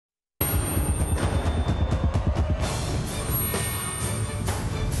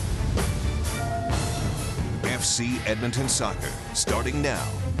FC Edmonton Soccer, starting now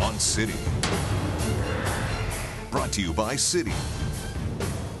on City. Brought to you by City,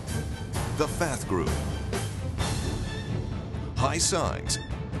 the Fath Group, High Signs,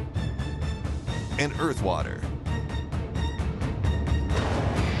 and Earthwater.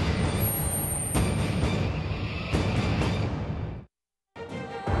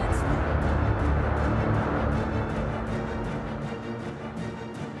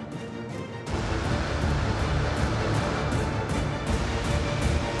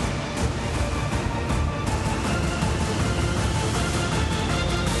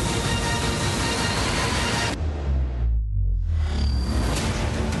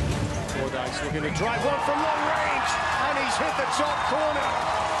 Looking to drive one from long range, and he's hit the top corner.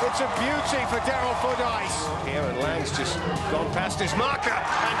 It's a beauty for Daryl Fordyce. Here, and Lang's just gone past his marker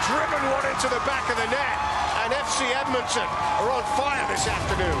and driven one into the back of the net. And FC Edmonton are on fire this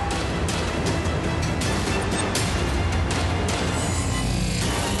afternoon.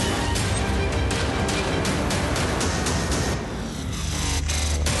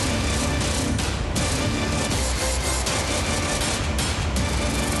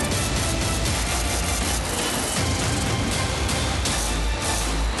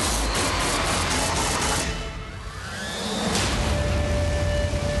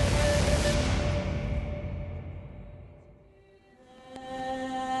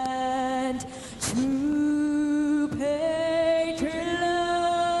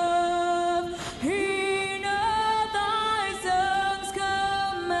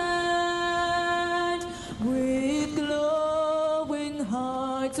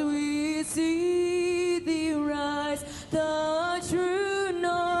 We see thee rise, the true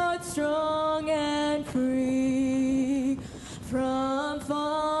north, strong and free. From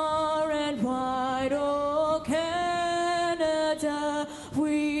far and wide, oh Canada,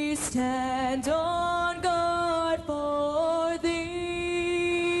 we stand on guard for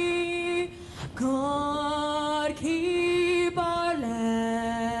thee. God keep our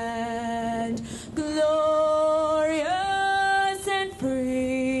land glorious and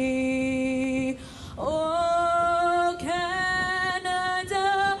free. Oh,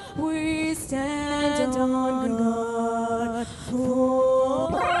 Canada, we stand on guard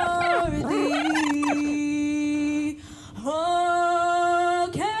for thee. Oh,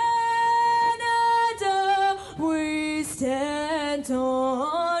 Canada, we stand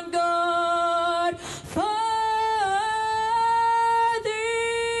on guard for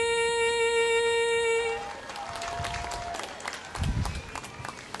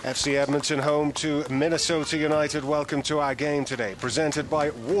FC Edmonton home to Minnesota United. Welcome to our game today, presented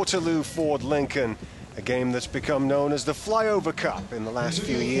by Waterloo Ford Lincoln, a game that's become known as the Flyover Cup in the last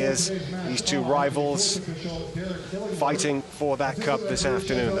few years. These two rivals fighting for that cup this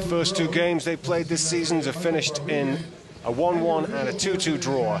afternoon. The first two games they played this season have finished in a 1-1 and a 2-2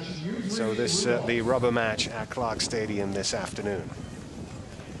 draw. So this the rubber match at Clarke Stadium this afternoon.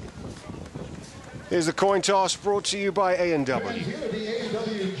 Here's the coin toss brought to you by A&W.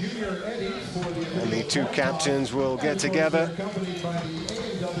 And the two captains will get together.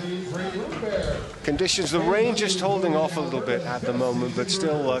 Conditions, the rain just holding off a little bit at the moment, but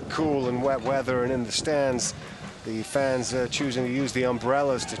still cool and wet weather. And in the stands, the fans choosing to use the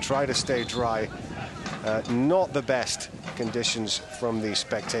umbrellas to try to stay dry. Not the best conditions from the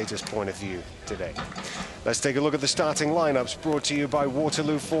spectators' point of view today. Let's take a look at the starting lineups brought to you by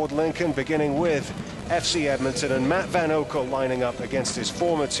Waterloo Ford Lincoln, beginning with FC Edmonton and Matt Van Oekel lining up against his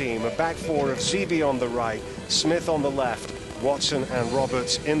former team. A back four of Zeeby on the right, Smith on the left, Watson and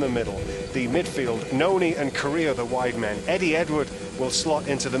Roberts in the middle. The midfield, Noni and Correa the wide men. Eddie Edward will slot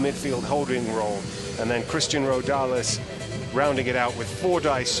into the midfield holding role. And then Christian Rodales rounding it out with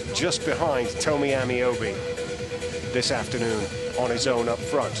Fordyce just behind Tomi Amiobi this afternoon on his own up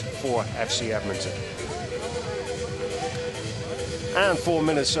front for FC Edmonton. And for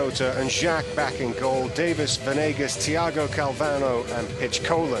Minnesota, and Jacques back in goal, Davis, Venegas, Thiago Calvano and Pitch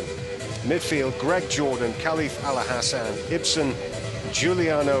Colin. Midfield, Greg Jordan, Khalif Alahassan, Ibsen,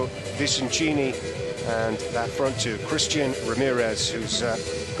 Giuliano Vicencini, and that front two, Christian Ramirez, who's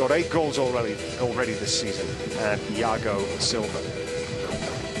got 8 goals already this season, and Iago Silva.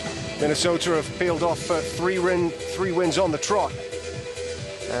 Minnesota have peeled off 3 wins on the trot,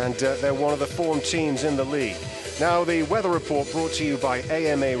 and they're one of the form teams in the league. Now the weather report brought to you by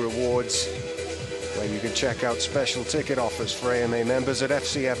AMA Rewards, where you can check out special ticket offers for AMA members at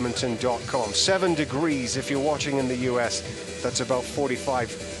fcedmonton.com. 7 degrees if you're watching in the US. That's about 45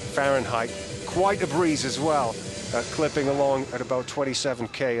 Fahrenheit. Quite a breeze as well, clipping along at about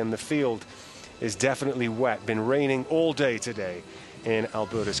 27k, and the field is definitely wet. Been raining all day today in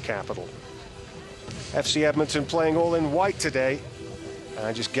Alberta's capital. FC Edmonton playing all in white today,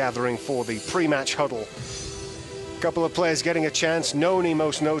 and just gathering for the pre-match huddle. A couple of players getting a chance. Noni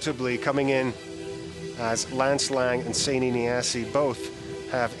most notably coming in, as Lance Lang and Saini Niasi both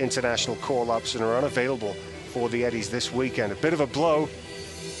have international call-ups and are unavailable for the Eddies this weekend. A bit of a blow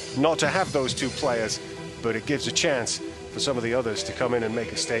not to have those two players, but it gives a chance for some of the others to come in and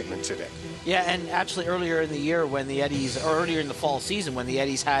make a statement today. Yeah, and actually earlier in the year when the Eddies, or earlier in the fall season when the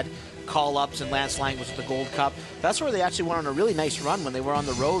Eddies had call-ups and Lance Lang was with the Gold Cup, that's where they actually went on a really nice run when they were on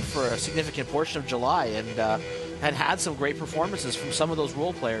the road for a significant portion of July, and had some great performances from some of those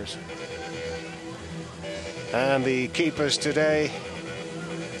role players. And the keepers today,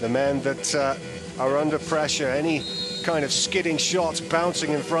 the men that are under pressure, any kind of skidding shots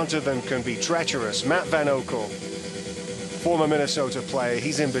bouncing in front of them can be treacherous. Matt Van Oekel, former Minnesota player,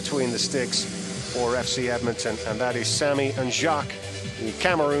 he's in between the sticks for FC Edmonton, and that is Sami and Jacques, the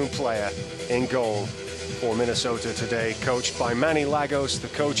Cameroon player, in goal for Minnesota today, coached by Manny Lagos, the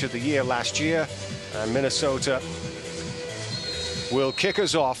coach of the year last year. And Minnesota will kick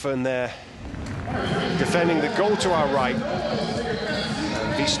us off, and they're defending the goal to our right.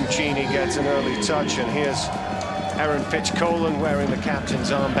 And Vicentini gets an early touch, and here's Aaron Pitch-Colan wearing the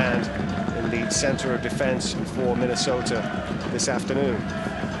captain's armband in the center of defense for Minnesota this afternoon.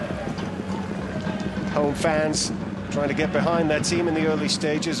 Home fans trying to get behind their team in the early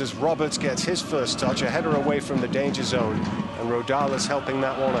stages as Roberts gets his first touch, a header away from the danger zone, and Rodala's helping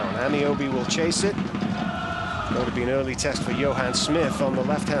that one out. Amiobi will chase it. Going to be an early test for Johan Smith on the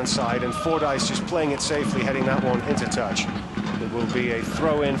left-hand side, and Fordyce just playing it safely, heading that one into touch. It will be a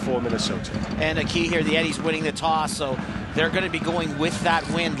throw-in for Minnesota. And a key here, the Eddies winning the toss, so they're going to be going with that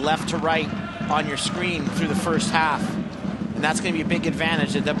wind left to right on your screen through the first half. And that's going to be a big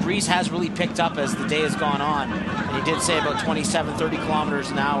advantage. The breeze has really picked up as the day has gone on. And he did say about 27, 30 kilometers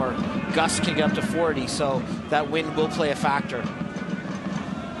an hour. Gusts can get up to 40, so that wind will play a factor.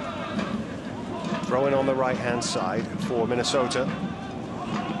 Throwing on the right-hand side for Minnesota.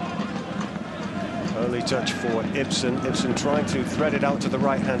 Early touch for Ibsen. Ibsen trying to thread it out to the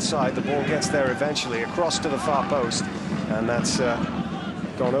right-hand side. The ball gets there eventually, across to the far post. And that's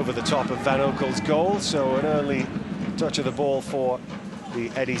gone over the top of Van Oekel's goal. So an early touch of the ball for the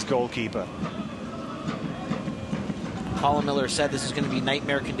Eddies goalkeeper. Colin Miller said this is going to be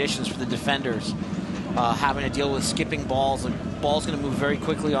nightmare conditions for the defenders. Having to deal with skipping balls. The ball's going to move very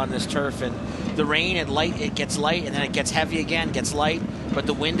quickly on this turf, and the rain and light, it gets light and then it gets heavy again, gets light, but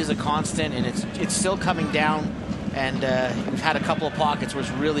the wind is a constant, and it's still coming down, and we've had a couple of pockets where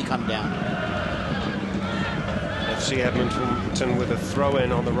it's really come down. FC Edmonton with a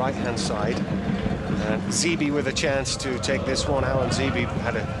throw-in on the right-hand side, and Zeeby with a chance to take this one. Alan Zeeby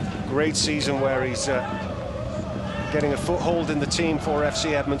had a great season where he's getting a foothold in the team for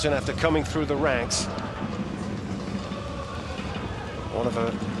FC Edmonton after coming through the ranks. One of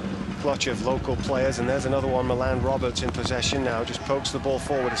a clutch of local players, and there's another one. Milan Roberts in possession now, just pokes the ball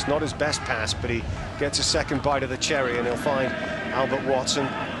forward. It's not his best pass, but he gets a second bite of the cherry, and he'll find Albert Watson.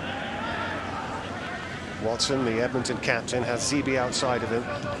 Watson, the Edmonton captain, has Zeeby outside of him.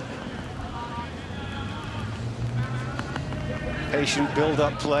 Patient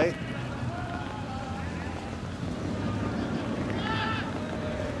build-up play.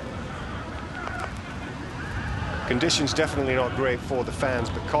 Conditions definitely not great for the fans,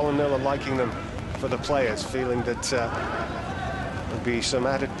 but Colin Miller liking them for the players, feeling that there'll be some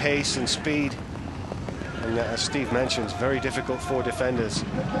added pace and speed. And as Steve mentions, very difficult for defenders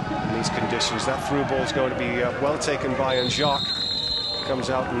in these conditions. That through ball is going to be well taken by, and Jacques comes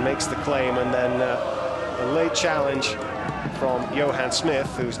out and makes the claim, and then a late challenge from Johan Smith,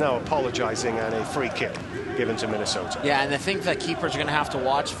 who's now apologizing, and a free kick given to Minnesota. Yeah, and the thing that keepers are going to have to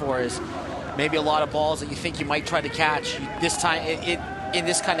watch for is maybe a lot of balls that you think you might try to catch. This time, in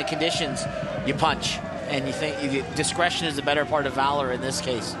this kind of conditions, you punch, and you think discretion is the better part of valor in this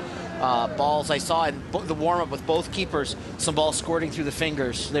case. Balls I saw in the warm-up with both keepers, some balls squirting through the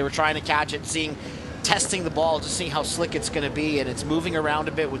fingers. They were trying to catch it, testing the ball, just seeing how slick it's going to be, and it's moving around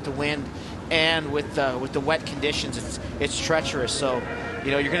a bit with the wind and with the wet conditions. It's treacherous, so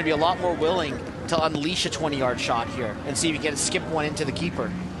you're going to be a lot more willing to unleash a 20-yard shot here and see if you can skip one into the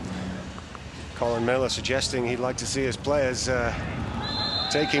keeper. Colin Miller suggesting he'd like to see his players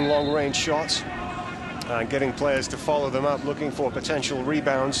taking long-range shots and getting players to follow them up, looking for potential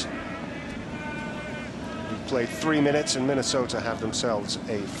rebounds. We've played 3 minutes, and Minnesota have themselves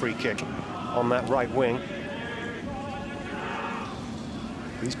a free kick on that right wing.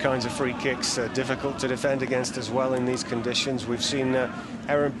 These kinds of free kicks are difficult to defend against as well in these conditions. We've seen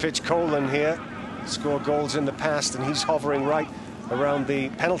Aaron Pitch-Colan here score goals in the past, and he's hovering right around the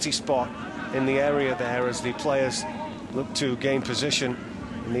penalty spot in the area there as the players look to gain position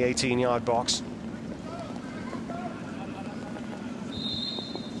in the 18-yard box.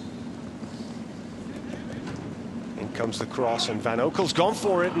 In comes the cross, and Van Oekel's gone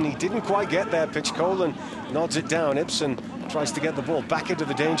for it, and he didn't quite get there. Pitch Colin nods it down. Ibsen tries to get the ball back into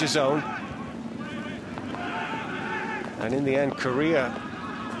the danger zone. And in the end, Korea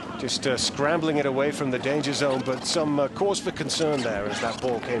just scrambling it away from the danger zone, but some cause for concern there as that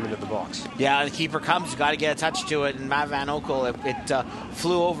ball came into the box. Yeah, the keeper comes, he's got to get a touch to it, and Matt Van Oekel, it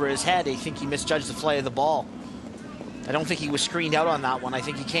flew over his head. I think he misjudged the flight of the ball. I don't think he was screened out on that one. I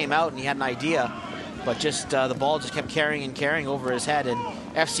think he came out and he had an idea, but just the ball just kept carrying and carrying over his head, and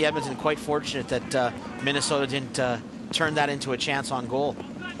FC Edmonton quite fortunate that Minnesota didn't turn that into a chance on goal.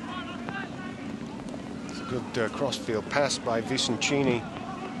 It's a good crossfield pass by Vicencini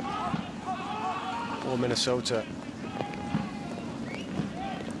for Minnesota.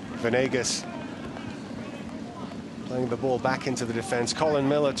 Venegas playing the ball back into the defense. Colin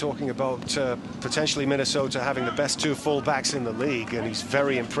Miller talking about potentially Minnesota having the best two fullbacks in the league, and he's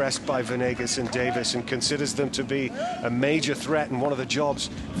very impressed by Venegas and Davis and considers them to be a major threat. And one of the jobs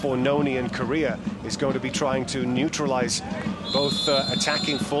for Noni and Korea is going to be trying to neutralize both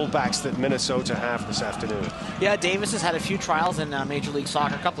attacking fullbacks that Minnesota have this afternoon. Yeah, Davis has had a few trials in Major League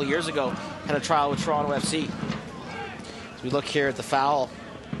Soccer. A couple of years ago, had a trial with Toronto FC. As we look here at the foul,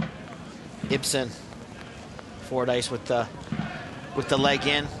 Ibsen, Fordyce with the leg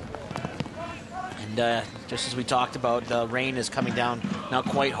in, and just as we talked about, the rain is coming down now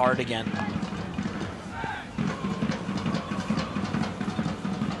quite hard again.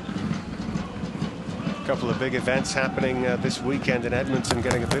 A couple of big events happening this weekend in Edmonton,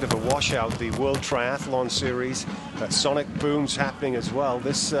 getting a bit of a washout. The World Triathlon Series, Sonic Boom's happening as well.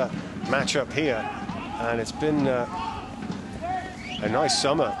 This matchup here, and it's been a nice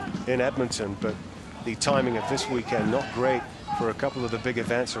summer in Edmonton, but the timing of this weekend not great for a couple of the big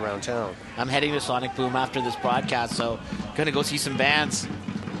events around town. I'm heading to Sonic Boom after this broadcast, so gonna go see some bands.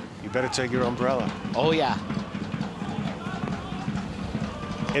 You better take your umbrella. Oh yeah.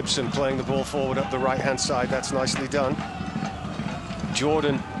 Ibsen playing the ball forward up the right-hand side. That's nicely done.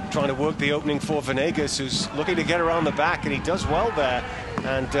 Jordan trying to work the opening for Venegas, who's looking to get around the back, and he does well there.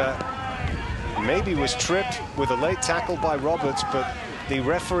 And maybe was tripped with a late tackle by Roberts, but the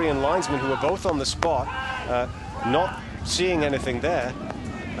referee and linesman, who are both on the spot, not seeing anything there.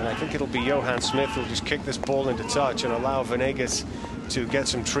 And I think it'll be Johan Smith who'll just kick this ball into touch and allow Venegas to get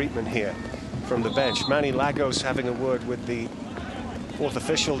some treatment here from the bench. Manny Lagos having a word with the fourth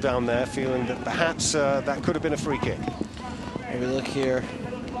official down there, feeling that perhaps that could have been a free kick. Maybe look here,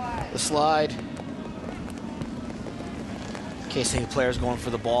 the slide. In case any player's going for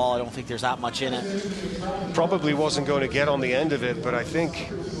the ball, I don't think there's that much in it. Probably wasn't going to get on the end of it, but I think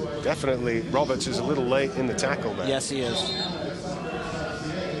definitely Roberts is a little late in the tackle there. Yes, he is.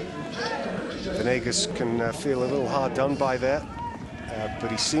 Venegas can feel a little hard done by there,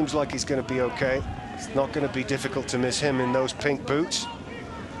 but he seems like he's going to be okay. It's not going to be difficult to miss him in those pink boots.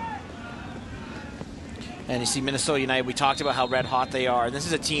 And you see Minnesota United, we talked about how red hot they are. And this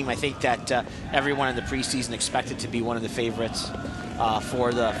is a team, I think, that everyone in the preseason expected to be one of the favorites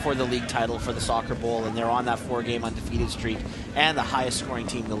for the league title, for the Soccer Bowl. And they're on that 4-game undefeated streak and the highest scoring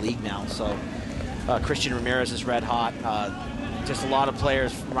team in the league now. So Christian Ramirez is red hot. Just a lot of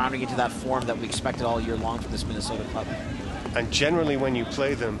players rounding into that form that we expected all year long from this Minnesota club. And generally when you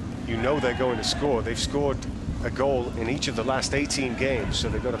play them, you know they're going to score. They've scored a goal in each of the last 18 games, so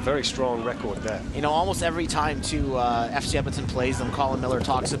they've got a very strong record there. You know, almost every time, too, FC Edmonton plays them, Colin Miller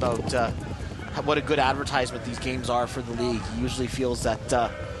talks about what a good advertisement these games are for the league. He usually feels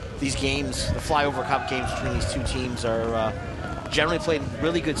that these games, the Flyover Cup games between these two teams, are generally played in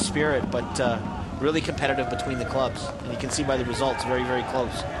really good spirit, but really competitive between the clubs. And you can see by the results, very, very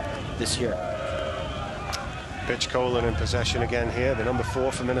close this year. Pitch Colin in possession again here, the number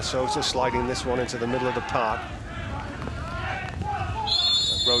 4 for Minnesota, sliding this one into the middle of the park.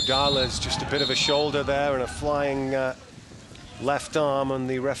 Rodala's just a bit of a shoulder there and a flying left arm, and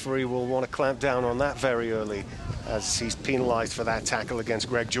the referee will want to clamp down on that very early as he's penalized for that tackle against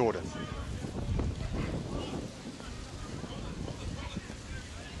Greg Jordan.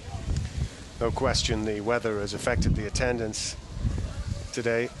 No question the weather has affected the attendance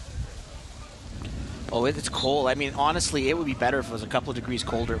today. Oh, it's cold. I mean, honestly, it would be better if it was a couple of degrees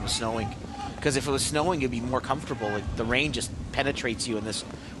colder and it was snowing. Because if it was snowing, it'd be more comfortable. Like, the rain just penetrates you in this,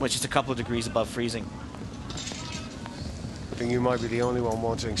 when it's just a couple of degrees above freezing. I think you might be the only one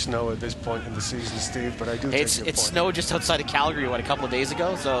wanting snow at this point in the season, Steve, but I do take your point. It snowed just outside of Calgary, what, a couple of days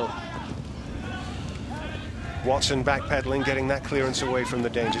ago? So Watson backpedaling, getting that clearance away from the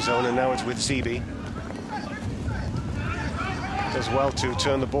danger zone, and now it's with Zeeby. Does well to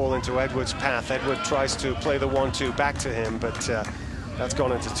turn the ball into Edwards' path. Edward tries to play the 1-2 back to him, but that's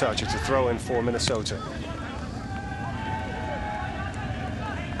gone into touch. It's a throw-in for Minnesota.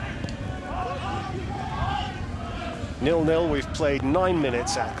 Nil-nil. We've played 9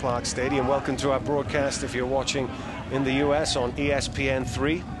 minutes at Clarke Stadium. Welcome to our broadcast if you're watching in the US on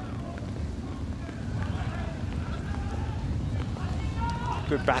ESPN3.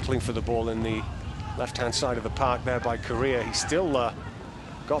 Good battling for the ball in the left-hand side of the park there by Correa. He's still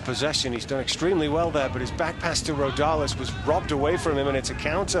got possession. He's done extremely well there, but his back pass to Rodales was robbed away from him, and it's a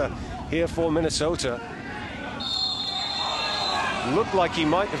counter here for Minnesota. Looked like he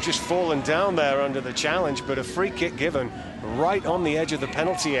might have just fallen down there under the challenge, but a free kick given right on the edge of the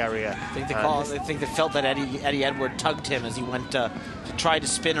penalty area. I think they felt that Eddie Edward tugged him as he went to try to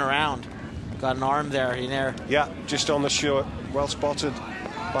spin around. Got an arm there in there. Yeah, just on the short. Well spotted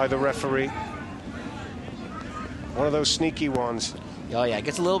by the referee. One of those sneaky ones. Oh yeah,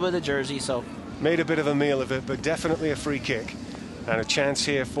 gets a little bit of the jersey, so. Made a bit of a meal of it, but definitely a free kick. And a chance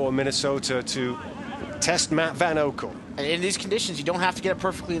here for Minnesota to test Matt Van Oekel. And in these conditions, you don't have to get it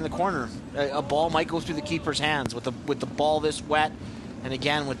perfectly in the corner. A ball might go through the keeper's hands with the ball this wet, and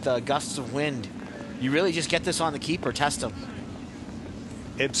again with the gusts of wind. You really just get this on the keeper, test him.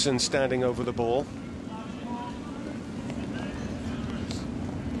 Ibsen standing over the ball.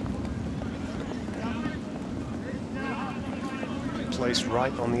 Placed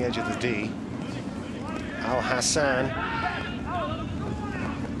right on the edge of the D. Al Hassan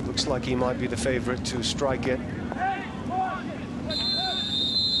looks like he might be the favorite to strike it.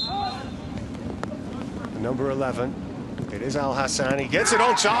 Number 11. It is Al Hassan. He gets it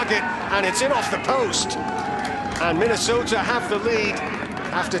on target, and it's in off the post. And Minnesota have the lead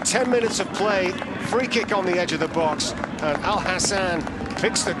after 10 minutes of play. Free kick on the edge of the box, and Al Hassan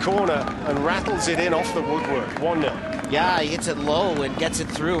picks the corner and rattles it in off the woodwork. 1-0. Yeah, he hits it low and gets it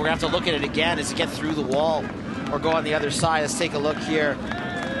through. We're going to have to look at it again as it gets through the wall or go on the other side. Let's take a look here.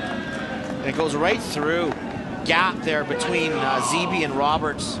 And it goes right through. Gap there between Zeeby and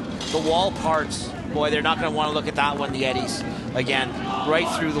Roberts. The wall parts. Boy, they're not going to want to look at that one, the Eddies. Again, right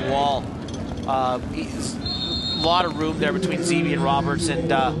through the wall. A lot of room there between Zeeby and Roberts,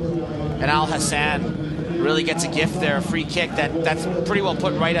 and Al Hassan really gets a gift there, a free kick that's pretty well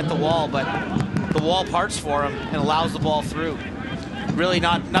put right at the wall, but the wall parts for him and allows the ball through. Really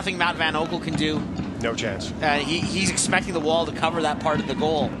nothing Matt Van Oekel can do. No chance. He's expecting the wall to cover that part of the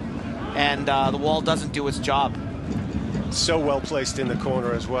goal, and the wall doesn't do its job. So well placed in the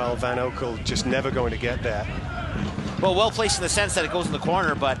corner as well. Van Oekel just never going to get there. Well placed in the sense that it goes in the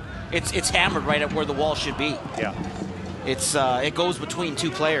corner, but it's hammered right at where the wall should be. Yeah. It goes between two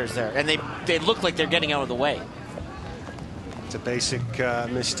players there, and they look like they're getting out of the way. It's a basic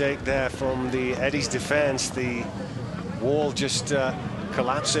mistake there from the Eddies' defense. The wall just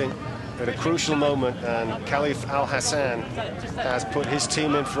collapsing at a crucial moment, and Khalif Al Hassan has put his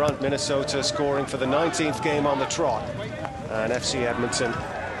team in front. Minnesota scoring for the 19th game on the trot, and FC Edmonton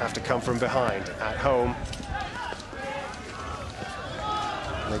have to come from behind at home.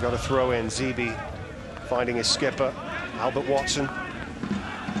 They got a throw in. Zeeby finding his skipper, Albert Watson.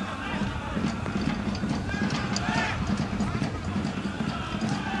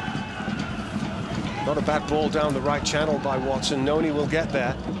 Not a bad ball down the right channel by Watson. Noni will get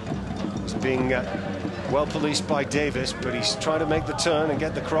there. He's being well policed by Davis, but he's trying to make the turn and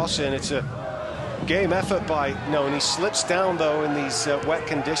get the cross in. It's a game effort by Noni. Slips down, though, in these wet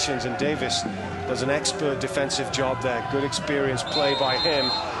conditions, and Davis does an expert defensive job there. Good experienced play by him,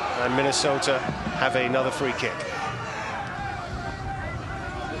 and Minnesota have another free kick.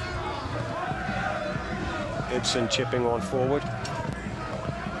 Ibsen chipping on forward.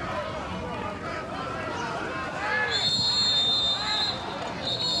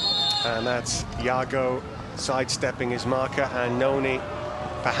 And that's Yago sidestepping his marker, and Noni,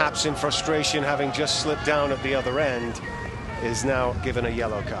 perhaps in frustration, having just slipped down at the other end, is now given a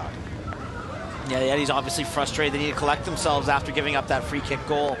yellow card. Yeah, the Eddies obviously frustrated. They need to collect themselves after giving up that free kick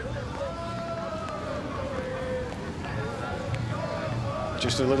goal.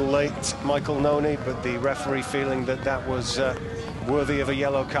 Just a little late, Michael Noni, but the referee feeling that that was worthy of a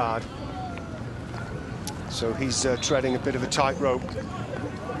yellow card. So he's treading a bit of a tightrope.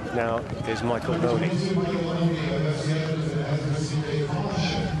 Now is Michael Noni.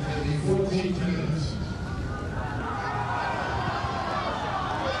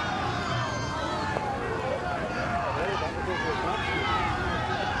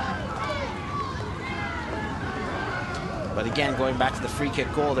 But again, going back to the free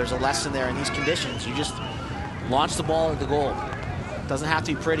kick goal, there's a lesson there in these conditions. You just Launch the ball at the goal. Doesn't have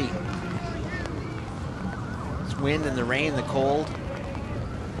to be pretty. It's wind and the rain, the cold.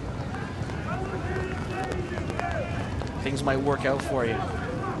 Things might work out for you.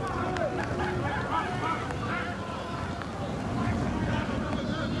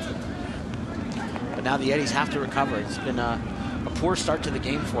 But now the Eddies have to recover. It's been a poor start to the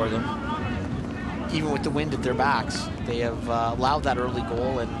game for them. Even with the wind at their backs, they have allowed that early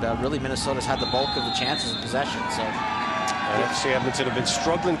goal, and really Minnesota's had the bulk of the chances of possession. So, FC Edmonton have been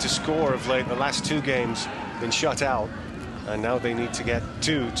struggling to score of late. The last 2 games been shut out, and now they need to get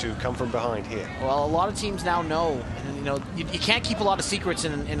 2 to come from behind here. Well, a lot of teams now know, and you know, you can't keep a lot of secrets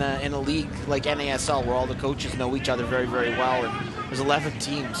in a league like NASL where all the coaches know each other very, very well, and there's 11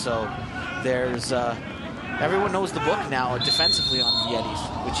 teams, so there's everyone knows the book now defensively on the Eddies,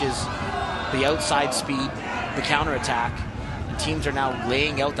 which is the outside speed, the counterattack, and teams are now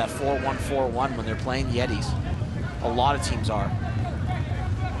laying out that 4-1-4-1 when they're playing the Eddies. A lot of teams are.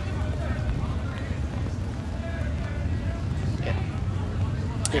 Yeah.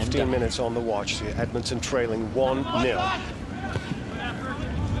 15 minutes on the watch. Edmonton trailing 1-0.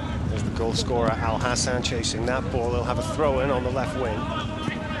 There's the goal scorer Al Hassan chasing that ball. They'll have a throw-in on the left wing.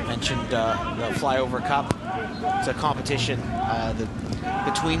 Mentioned the Flyover Cup. It's a competition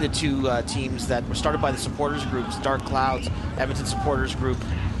between the 2 teams that were started by the supporters groups, Dark Clouds, Edmonton supporters group,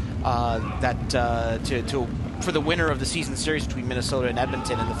 for the winner of the season series between Minnesota and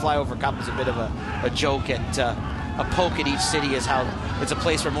Edmonton. And the Flyover Cup is a bit of a joke at a poke at each city as how it's a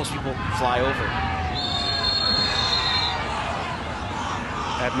place where most people fly over.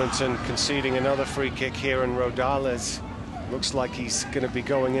 Edmonton conceding another free kick here, and Rodales looks like he's going to be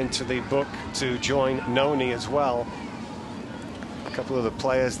going into the book to join Noni as well. A couple of the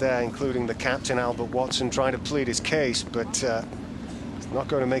players there, including the captain Albert Watson, trying to plead his case, but it's not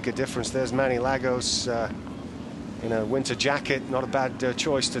going to make a difference. There's Manny Lagos in a winter jacket. Not a bad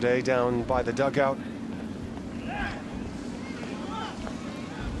choice today down by the dugout.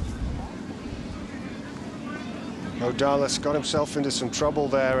 Rodales got himself into some trouble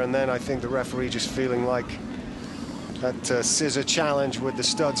there, and then I think the referee just feeling like that scissor challenge with the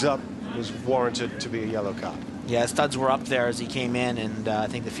studs up was warranted to be a yellow card. Yeah, studs were up there as he came in, and I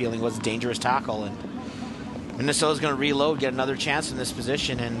think the feeling was a dangerous tackle. And Minnesota's going to reload, get another chance in this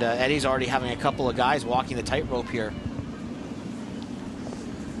position, and Eddie's already having a couple of guys walking the tightrope here.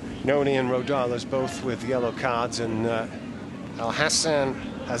 Noni and Rodales both with yellow cards, and Al Hassan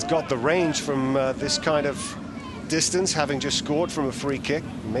has got the range from this kind of distance, having just scored from a free kick.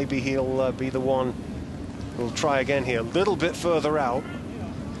 Maybe he'll be the one who'll try again here, a little bit further out,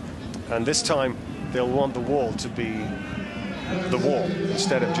 and this time they'll want the wall to be the wall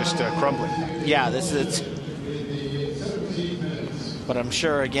instead of just crumbling. Yeah, this is. But I'm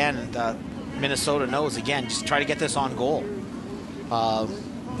sure again, Minnesota knows again. Just try to get this on goal.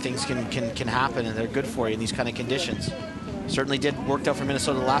 Things can happen, and they're good for you in these kind of conditions. Certainly worked out for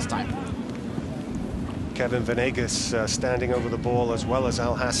Minnesota last time. Kevin Venegas standing over the ball as well as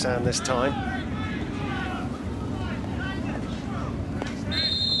Al Hassan this time.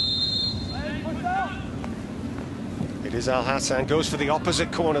 It is Al Hassan, goes for the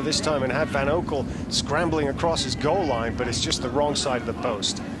opposite corner this time and had Van Oekel scrambling across his goal line, but it's just the wrong side of the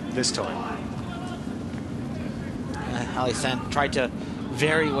post this time. Al Hassan tried to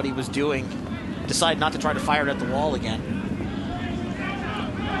vary what he was doing, decided not to try to fire it at the wall again.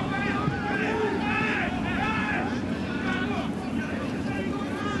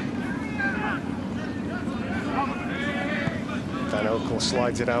 Van Oekel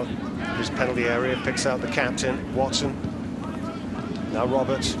slides it out his penalty area, picks out the captain, Watson. Now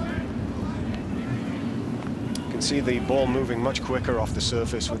Roberts. You can see the ball moving much quicker off the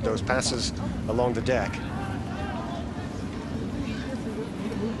surface with those passes along the deck.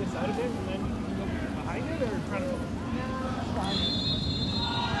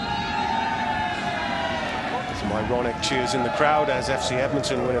 Some ironic cheers in the crowd as FC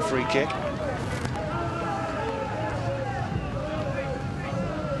Edmonton win a free kick.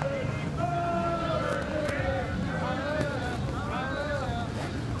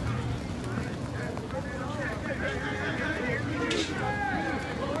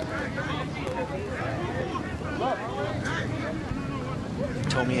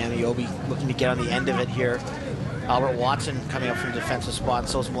 Looking to get on the end of it here. Albert Watson coming up from the defensive spot, and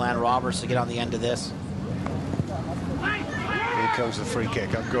so is Milan Roberts to get on the end of this. Here comes the free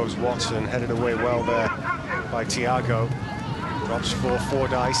kick. Up goes Watson, headed away well there by Thiago. Drops for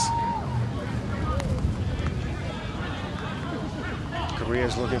Fordyce.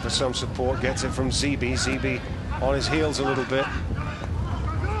 Correa's looking for some support, gets it from Zeeby. Zeeby on his heels a little bit.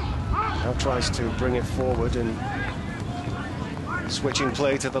 Now tries to bring it forward and switching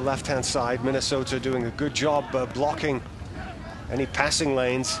play to the left-hand side. Minnesota doing a good job blocking any passing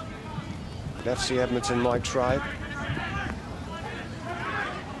lanes that FC Edmonton might try.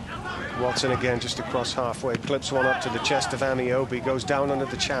 Watson again just across halfway, clips one up to the chest of Amiobi, goes down under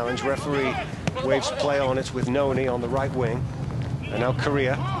the challenge. Referee waves play on it with Noni on the right wing. And now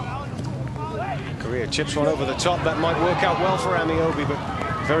Correa chips one over the top. That might work out well for Amiobi, but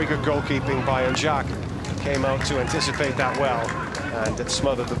very good goalkeeping by Njak. Came out to anticipate that well and it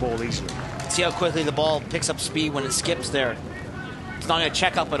smothered the ball easily. See how quickly the ball picks up speed when it skips there. It's not going to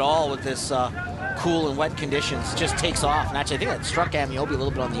check up at all with this cool and wet conditions. It just takes off. And actually, I think that struck Amiobi a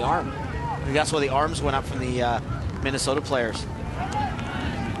little bit on the arm. I think that's why the arms went up from the Minnesota players.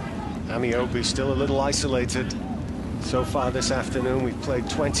 Amiobi still a little isolated so far this afternoon. We've played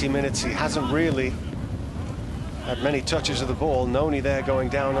 20 minutes. He hasn't really had many touches of the ball. Noni there going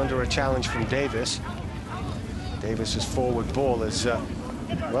down under a challenge from Davis. Davis's forward ball is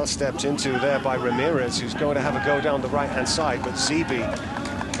well stepped into there by Ramirez, who's going to have a go down the right-hand side. But Zeeby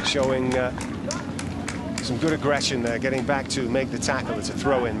showing some good aggression there, getting back to make the tackle. It's a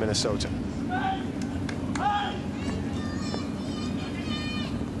throw in Minnesota.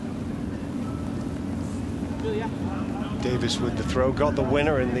 Davis with the throw, got the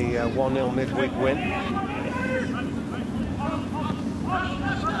winner in the 1-0 midweek win.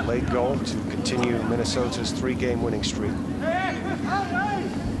 Late goal to continue Minnesota's 3-game winning streak.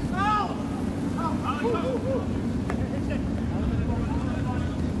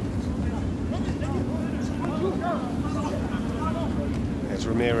 There's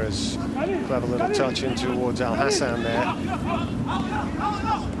Ramirez, clever little touch in towards Al Hassan there.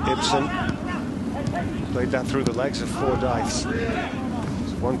 Ibsen played that through the legs of Fordyce.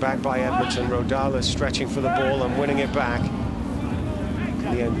 One back by Edmonton. Rodales stretching for the ball and winning it back.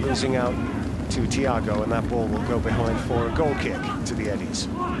 In the end, losing out to Thiago, and that ball will go behind for a goal kick to the Eddies.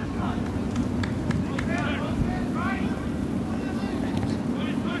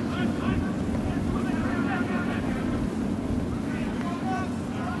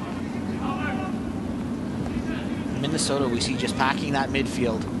 Minnesota, we see just packing that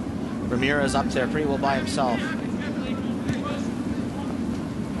midfield. Ramirez up there pretty well by himself.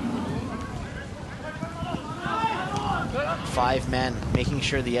 Five men, making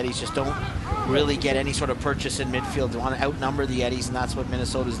sure the Eddies just don't really get any sort of purchase in midfield. They want to outnumber the Eddies, and that's what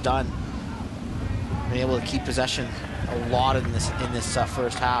Minnesota's done. Been able to keep possession a lot in this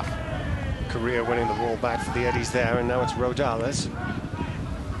first half. Correa winning the ball back for the Eddies there, and now it's Rodales.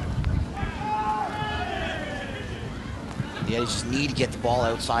 The Eddies just need to get the ball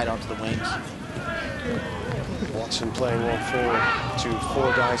outside onto the wings. Watson playing one forward to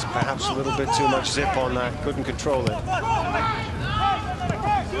Fordyce, perhaps a little bit too much zip on that, couldn't control it.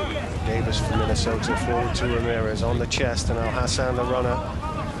 Davis from Minnesota forward to Ramirez on the chest, and Al Hassan the runner.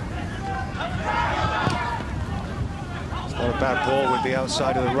 It's not a bad ball with the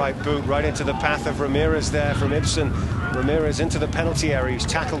outside of the right boot, right into the path of Ramirez there from Ibsen. Ramirez into the penalty area. He's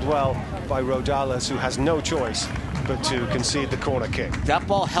tackled well by Rodales, who has no choice but to concede the corner kick. That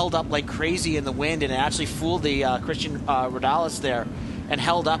ball held up like crazy in the wind, and it actually fooled the Christian Rodales there and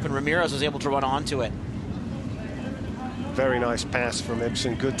held up, and Ramirez was able to run onto it. Very nice pass from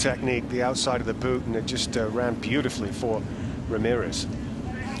Ibsen, good technique, the outside of the boot, and it just ran beautifully for Ramirez.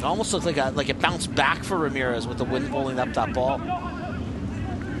 It almost looked like it bounced back for Ramirez with the wind pulling up that ball.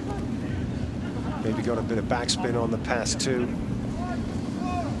 Maybe got a bit of backspin on the pass too.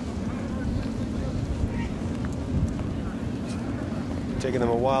 Taking them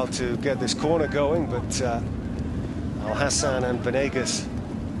a while to get this corner going, but Al Hassan and Venegas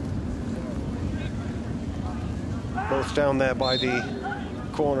both down there by the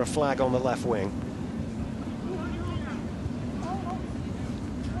corner flag on the left wing.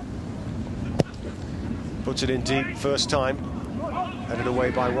 Puts it in deep first time. Headed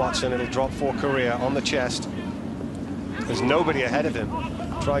away by Watson. It'll drop for Correa on the chest. There's nobody ahead of him.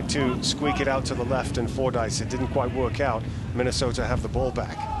 Tried to squeak it out to the left, and Fordyce, it didn't quite work out. Minnesota have the ball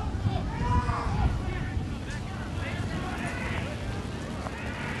back.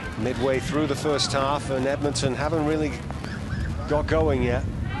 Midway through the first half, and Edmonton haven't really got going yet.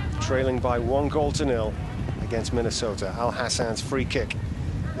 Trailing by 1-0 against Minnesota. Al Hassan's free kick.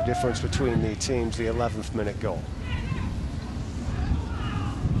 The difference between the teams, the 11th minute goal.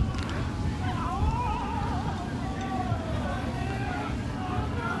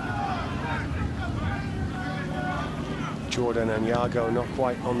 Jordan and Yago not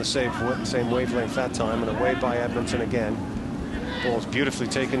quite on the same wavelength that time, and away by Edmonton again. Ball's beautifully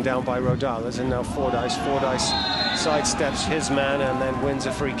taken down by Rodales, and now Fordyce. Fordyce sidesteps his man and then wins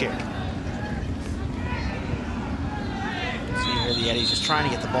a free kick. here, the Eddies, just trying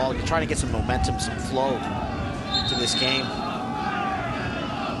to get the ball, trying to get some momentum, some flow to this game.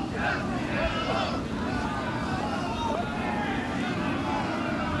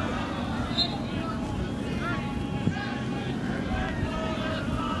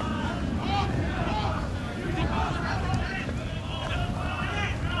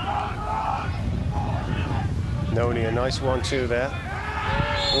 Noni, a nice 1-2 there.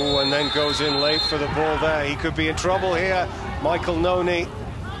 Oh, and then goes in late for the ball there. He could be in trouble here. Michael Noni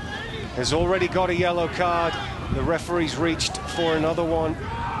has already got a yellow card. The referee's reached for another one,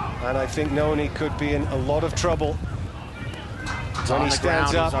 and I think Noni could be in a lot of trouble. When he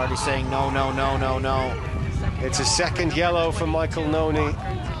stands up, he's already saying no, no, no, no, no. It's a second yellow for Michael Noni,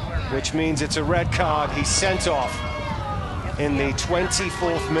 which means it's a red card. He's sent off in the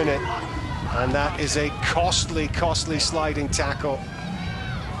 24th minute, and that is a costly, costly sliding tackle.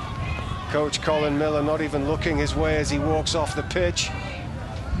 Coach Colin Miller not even looking his way as he walks off the pitch.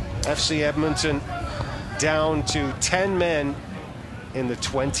 FC Edmonton down to 10 men in the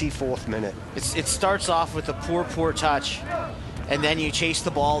 24th minute. It starts off with a poor touch, and then you chase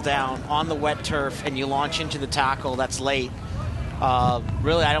the ball down on the wet turf and you launch into the tackle. That's late.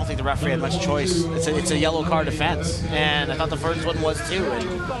 Really, I don't think the referee had much choice. It's a yellow card offense, and I thought the first one was too.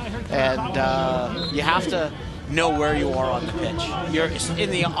 And you have to know where you are on the pitch. You're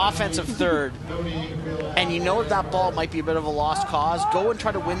in the offensive third, and you know that ball might be a bit of a lost cause. Go and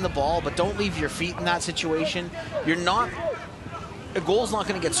try to win the ball, but don't leave your feet in that situation. A goal's not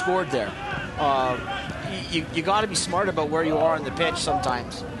going to get scored there. You got to be smart about where you are on the pitch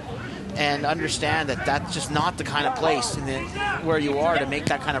sometimes, and understand that that's just not the kind of place where you are to make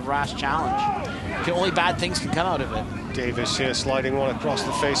that kind of rash challenge. Only bad things can come out of it. Davis here sliding one across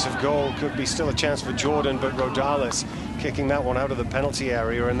the face of goal. Could be still a chance for Jordan, but Rodales kicking that one out of the penalty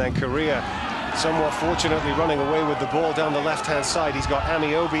area. And then Correa, somewhat fortunately, running away with the ball down the left-hand side. He's got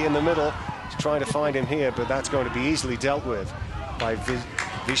Amiobi in the middle. He's trying to find him here, but that's going to be easily dealt with by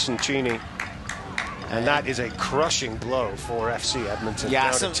Vicencini. And that is a crushing blow for FC Edmonton.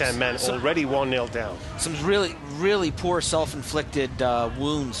 Yeah, down to 10 men, already 1-0 down. Some really, really poor self-inflicted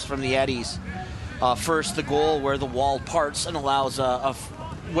wounds from the Eddies. First, the goal where the wall parts and allows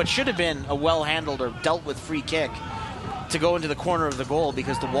what should have been a well-handled or dealt-with free kick to go into the corner of the goal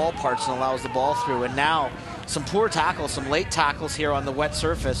because the wall parts and allows the ball through. And now some poor tackles, some late tackles here on the wet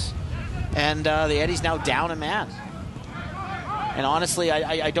surface. And the Eddies now down a man. And honestly,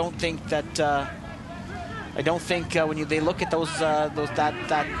 I don't think that... I don't think when they look at that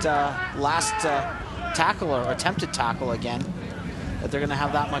last tackle or attempted tackle again, that they're going to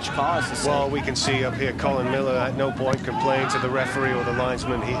have that much cause to say. Well, we can see up here Colin Miller at no point complained to the referee or the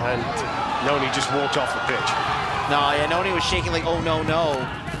linesman. And Noni just walked off the pitch. No, yeah, Noni was shaking like, oh, no, no.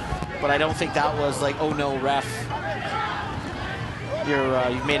 But I don't think that was like, oh, no, ref.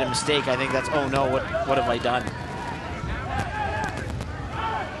 You've made a mistake. I think that's, oh, no, what have I done?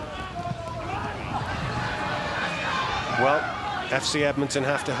 Well, FC Edmonton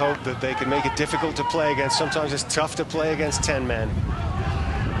have to hope that they can make it difficult to play against. Sometimes it's tough to play against 10 men.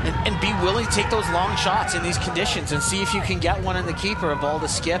 And be willing to take those long shots in these conditions and see if you can get one in the keeper, a ball to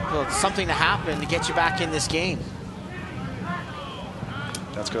skip, or something to happen to get you back in this game.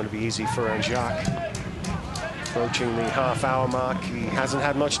 That's going to be easy for Anjak. Approaching the half-hour mark. He hasn't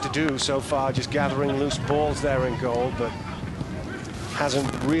had much to do so far, just gathering loose balls there in goal, but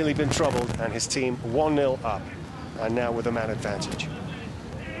hasn't really been troubled, and his team 1-0 up. And now with a man advantage.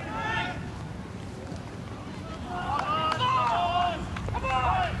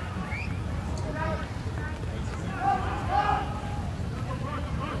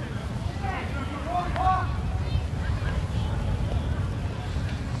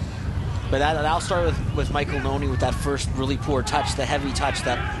 But I'll start with Michael Noni with that first really poor touch, the heavy touch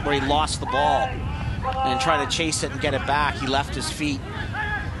where he lost the ball and trying to chase it and get it back. He left his feet.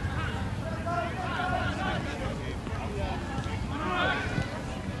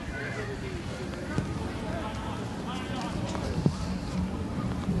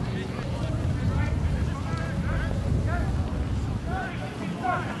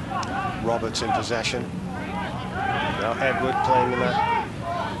 Roberts in possession. Now Edward playing in that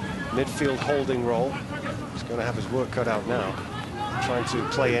midfield holding role. He's going to have his work cut out now. Trying to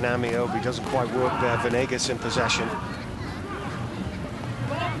play in Amiobi, doesn't quite work there. Venegas in possession.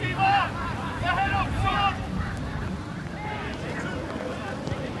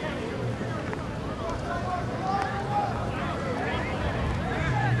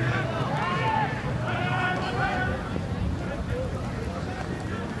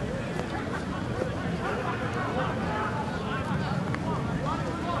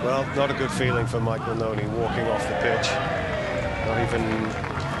 Well, not a good feeling for Michael Noni walking off the pitch. Not even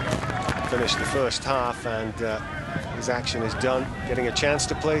finished the first half, and his action is done. Getting a chance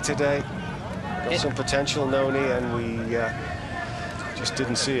to play today. Got some potential, Noni, and we just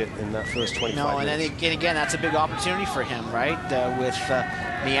didn't see it in that first 25 No, and minutes. then again, that's a big opportunity for him, right? With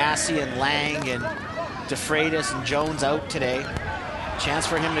Miassi and Lang and DeFreitas and Jones out today. Chance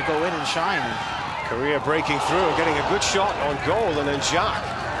for him to go in and shine. Correa breaking through and getting a good shot on goal, and then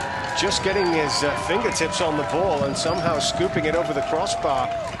Jacques just getting his fingertips on the ball and somehow scooping it over the crossbar.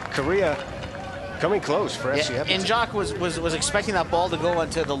 Correa coming close for FC Edmonton. And Jacques was expecting that ball to go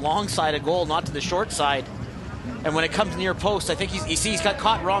onto the long side of goal, not to the short side. And when it comes near post, I think he's got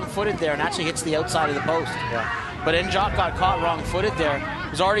caught wrong-footed there and actually hits the outside of the post. Yeah. But Jacques got caught wrong-footed there. He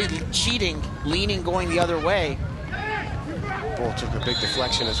was already cheating, leaning, going the other way. Ball took a big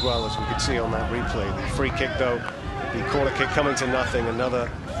deflection as well, as we could see on that replay. The free kick, though, the corner kick coming to nothing. Another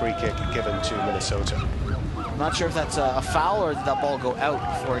free kick given to Minnesota. I'm not sure if that's a foul or did that ball go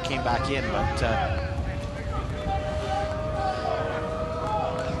out before it came back in, but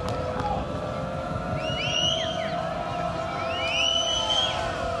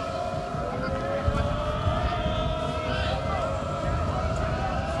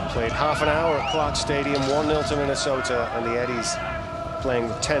played half an hour at Clarke Stadium, 1-0 to Minnesota, and the Eddies playing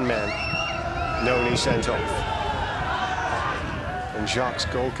with 10 men. Noni sent off. And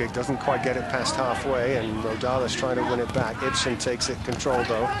Jacques' goal kick doesn't quite get it past halfway, and Rodala's trying to win it back. Ibsen takes it control,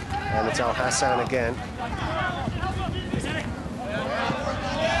 though, and it's Al Hassan again.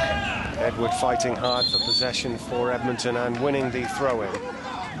 Edward fighting hard for possession for Edmonton and winning the throw-in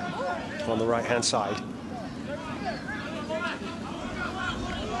on the right-hand side.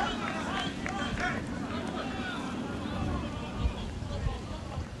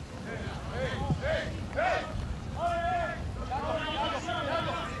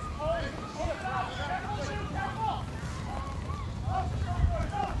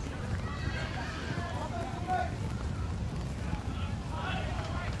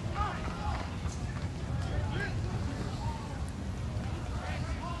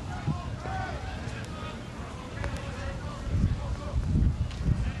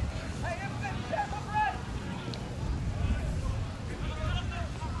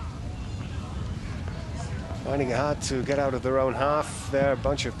 Finding it hard to get out of their own half there. A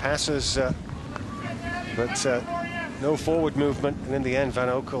bunch of passes, but no forward movement. And in the end, Van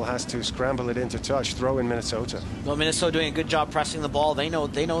Oekel has to scramble it into touch. Throw in Minnesota. well, Minnesota doing a good job pressing the ball. They know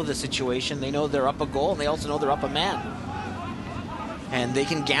the situation. They know they're up a goal, and they also know they're up a man. And they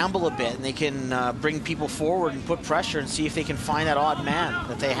can gamble a bit, and they can bring people forward and put pressure and see if they can find that odd man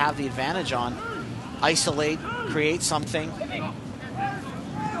that they have the advantage on. Isolate, create something.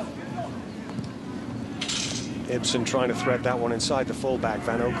 Ibsen trying to thread that one inside the fullback.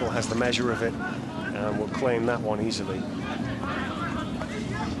 Van Oekel has the measure of it and will claim that one easily.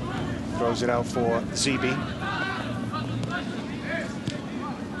 Throws it out for Zeeby.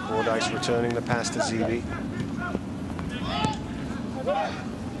 Fordyce returning the pass to Zeeby.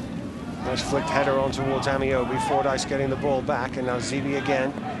 Nice flicked header on towards Amiobi. Fordyce getting the ball back, and now Zeeby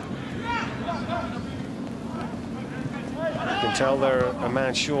again. You can tell they're a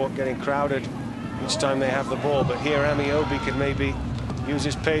man short, getting crowded each time they have the ball, but here Amiobi could maybe use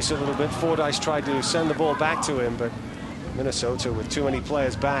his pace a little bit. Fordyce tried to send the ball back to him, but Minnesota with too many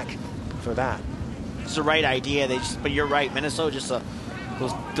players back for that. It's the right idea. But you're right, Minnesota just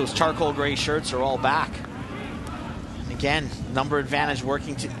those charcoal gray shirts are all back. Again, number advantage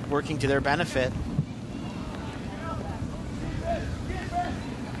working to their benefit.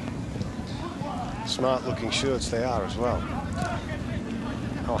 Smart looking shirts they are as well.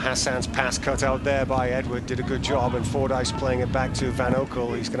 Oh, Hassan's pass cut out there by Edward did a good job, and Fordyce playing it back to Van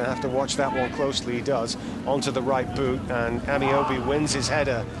Oekel. He's going to have to watch that one closely. He does. Onto the right boot, and Amiobi wins his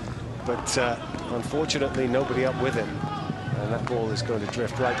header, but unfortunately nobody up with him. And that ball is going to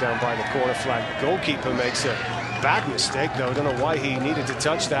drift right down by the corner flag. The goalkeeper makes a bad mistake, though. I don't know why he needed to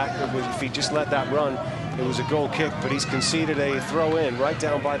touch that. If he just let that run, it was a goal kick, but he's conceded a throw-in right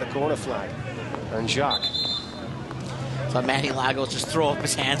down by the corner flag. And Jacques. So Manny Lagos just throw up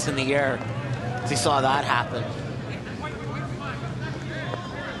his hands in the air as he saw that happen.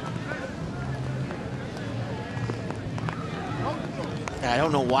 I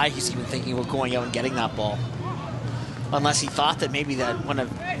don't know why he's even thinking about going out and getting that ball. Unless he thought that maybe that one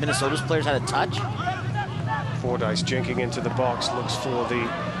of Minnesota's players had a touch. Fordyce jinking into the box, looks for the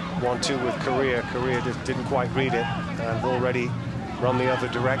 1-2 with Correa. Correa just didn't quite read it and already run the other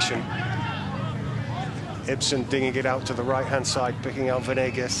direction. Ibsen dinging it out to the right-hand side, picking out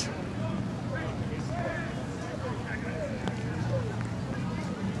Venegas.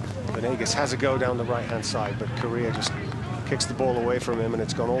 Venegas has a go down the right-hand side, but Correa just kicks the ball away from him, and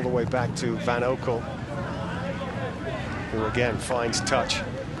it's gone all the way back to Van Oekel, who again finds touch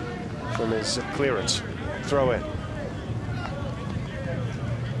from his clearance. Throw in.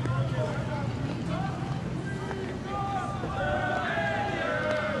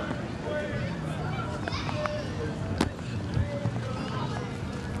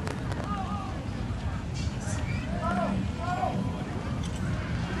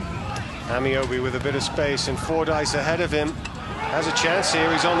 Amiobi with a bit of space, and Fordyce ahead of him. Has a chance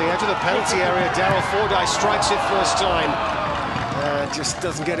here. He's on the edge of the penalty area. Daryl Fordyce strikes it first time. Just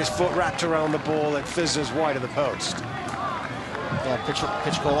doesn't get his foot wrapped around the ball. It fizzes wide of the post. Yeah,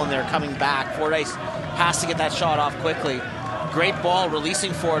 pitch goal in there, coming back. Fordyce has to get that shot off quickly. Great ball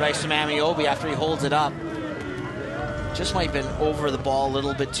releasing Fordyce from Amiobi after he holds it up. Just might have been over the ball a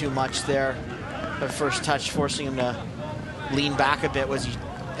little bit too much there. The first touch forcing him to lean back a bit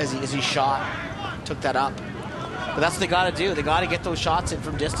as he shot, took that up. But that's what they got to do. They got to get those shots in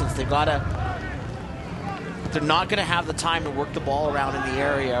from distance. They're not going to have the time to work the ball around in the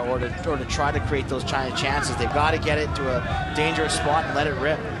area or to try to create those kind of chances. They've got to get it to a dangerous spot and let it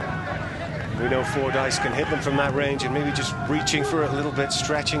rip. We know Fordyce can hit them from that range, and maybe just reaching for it a little bit,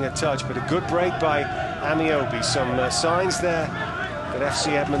 stretching a touch. But a good break by Amiobi. Some signs there that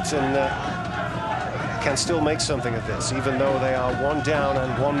FC Edmonton can still make something of this, even though they are one down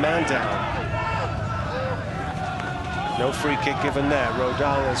and one man down. No free kick given there.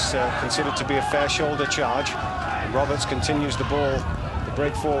 Rodal is considered to be a fair shoulder charge. And Roberts continues the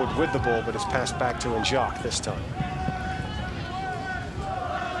break forward with the ball, but it's passed back to Njak this time.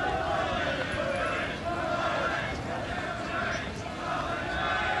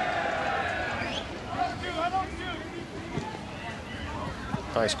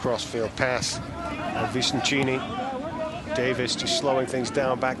 Nice crossfield pass. Vicentini. Davis just slowing things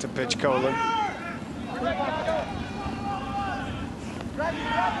down, back to pitch Colin.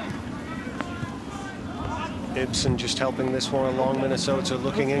 Ibsen just helping this one along. Minnesota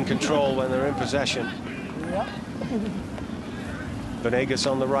looking in control when they're in possession. Venegas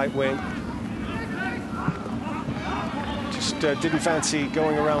on the right wing. Just didn't fancy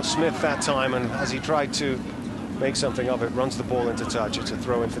going around Smith that time, and as he tried to make something of it, runs the ball into touch. It's a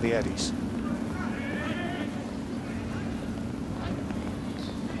throw in for the Eddies.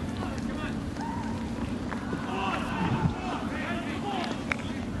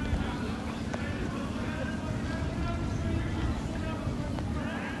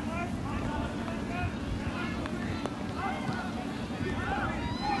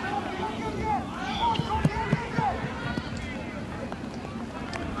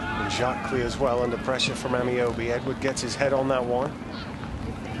 Jacques clears well under pressure from Amiobi. Edward gets his head on that one.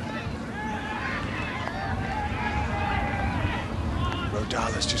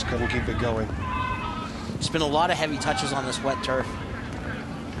 Rodales just couldn't keep it going. There's been a lot of heavy touches on this wet turf.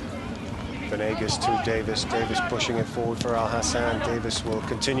 Venegas to Davis. Davis pushing it forward for Al Hassan. Davis will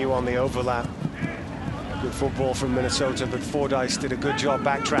continue on the overlap. Good football from Minnesota, but Fordyce did a good job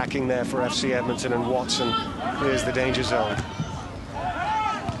backtracking there for FC Edmonton, and Watson clears the danger zone.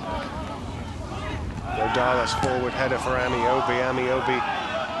 Rodales forward header for Amiobi.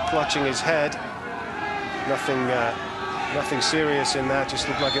 Amiobi clutching his head. Nothing serious in that. Just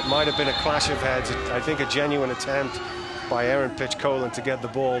looked like it might have been a clash of heads. I think a genuine attempt by Aaron Pitch-Colin to get the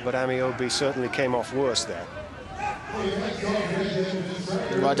ball, but Amiobi certainly came off worse there.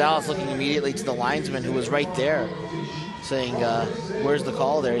 Rodales looking immediately to the linesman who was right there, saying, where's the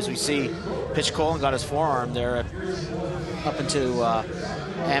call there? As we see, Pitch-Colin got his forearm there up into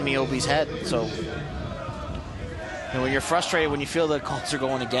Amiobi's head. So, when you're frustrated, when you feel the calls are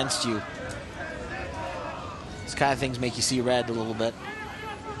going against you, these kind of things make you see red a little bit.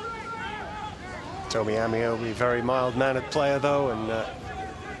 Tommy Amiobi, very mild-mannered player though, and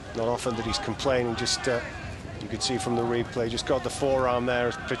not often that he's complaining. Just you could see from the replay, just got the forearm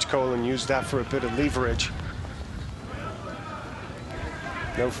there. Pitch-Colin used that for a bit of leverage.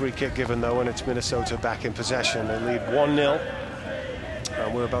 No free kick given though, and it's Minnesota back in possession. They lead 1-0,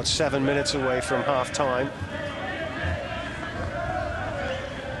 and we're about 7 minutes away from half-time.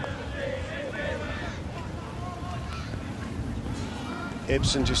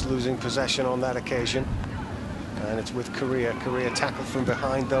 Ibsen just losing possession on that occasion, and it's with Correa. Correa tackled from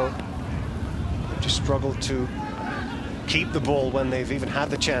behind though. They've just struggled to keep the ball when they've even had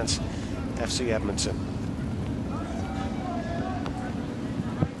the chance, FC Edmonton.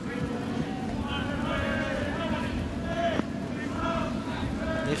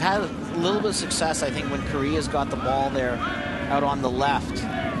 They've had a little bit of success, I think, when Correa's got the ball there out on the left.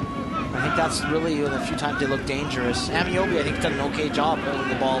 I think that's really the few times they look dangerous. Amiobi, I think, done an okay job holding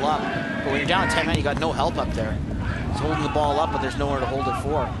the ball up. But when you're down 10 men, you got no help up there. He's holding the ball up, but there's nowhere to hold it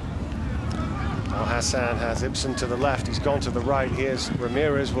for. Al Hassan has Ibsen to the left. He's gone to the right. Here's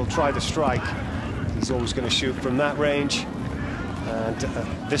Ramirez. Will try the strike. He's always going to shoot from that range. And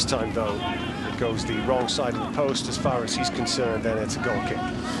this time, though, it goes the wrong side of the post as far as he's concerned. Then it's a goal kick.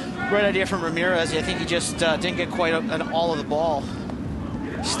 Great idea from Ramirez. I think he just didn't get quite all of the ball.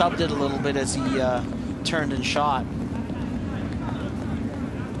 Stubbed it a little bit as he turned and shot.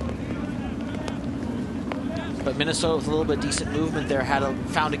 But Minnesota with a little bit decent movement there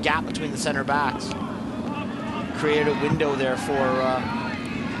found a gap between the center backs. Created a window there for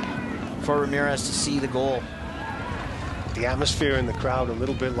Ramirez to see the goal. The atmosphere in the crowd, a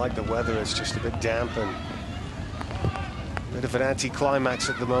little bit like the weather, is just a bit damp and a bit of an anti-climax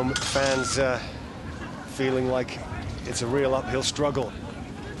at the moment. Fans feeling like it's a real uphill struggle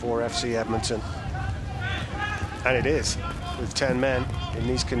for FC Edmonton. And it is, with 10 men in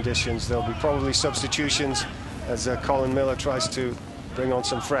these conditions. There'll be probably substitutions as Colin Miller tries to bring on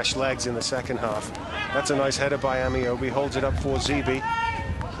some fresh legs in the second half. That's a nice header by Amiobi, holds it up for Zeeby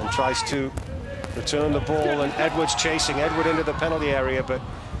and tries to return the ball, and Edwards chasing Edward into the penalty area, but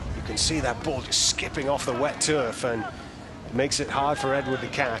you can see that ball just skipping off the wet turf and it makes it hard for Edward to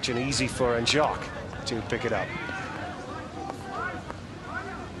catch and easy for Njok to pick it up.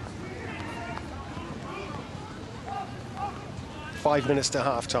 Five minutes to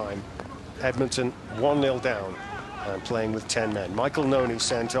half-time. Edmonton 1-0 down and playing with 10 men. Michael Noni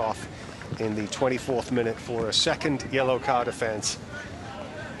sent off in the 24th minute for a second yellow card offence.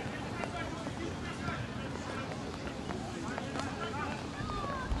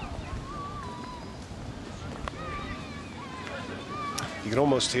 You can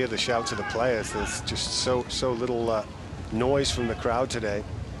almost hear the shouts of the players. There's just so little noise from the crowd today.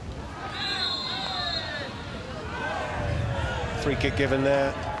 Free kick given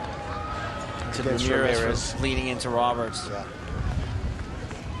there. To Ramirez leaning into Roberts. Yeah.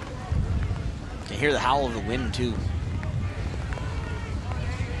 You can hear the howl of the wind too.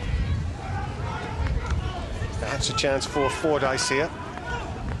 That's a chance for Fordyce here.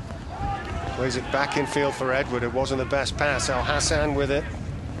 Plays it back in field for Edward. It wasn't the best pass. Al Hassan with it.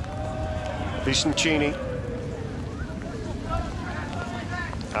 Vicentini.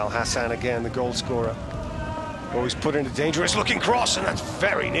 Al Hassan again, the goal scorer. Always put in a dangerous looking cross, and that's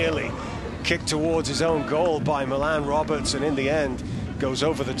very nearly kicked towards his own goal by Milan Roberts, and in the end goes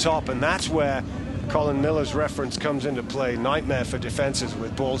over the top. And that's where Colin Miller's reference comes into play. Nightmare for defenses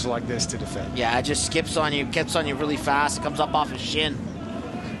with balls like this to defend. Yeah, it just skips on you really fast. It comes up off his shin.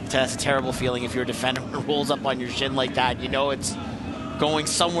 That's a terrible feeling if you're a defender and rolls up on your shin like that. You know it's going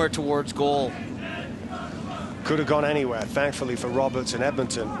somewhere towards goal. Could have gone anywhere. Thankfully for Roberts and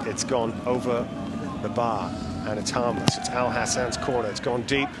Edmonton, it's gone over the bar, and it's harmless. It's Al Hassan's corner. It's gone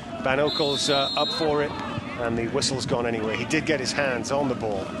deep. Van Oekel's up for it, and the whistle's gone anyway. He did get his hands on the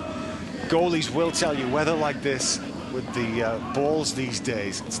ball. Goalies will tell you, weather like this, with the balls these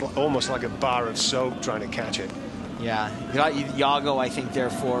days, it's almost like a bar of soap trying to catch it. Yeah, you got Yago, I think, there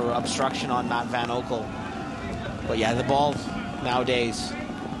for obstruction on Matt Van Oekel. But yeah, the ball nowadays,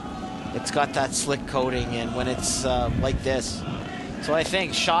 it's got that slick coating, and when it's like this. So I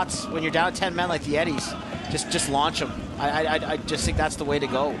think shots, when you're down 10 men like the Eddies, just launch them. I just think that's the way to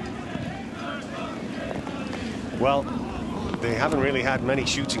go. Well, they haven't really had many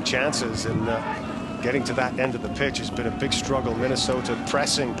shooting chances, and getting to that end of the pitch has been a big struggle. Minnesota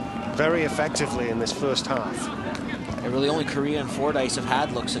pressing very effectively in this first half. Really only Korea and Fordyce have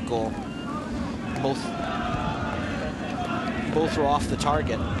had looks at goal. Both were off the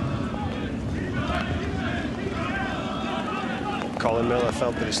target. Colin Miller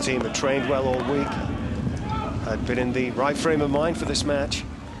felt that his team had trained well all week, had been in the right frame of mind for this match.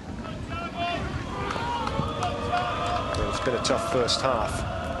 But it's been a tough first half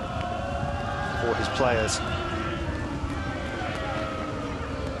for his players.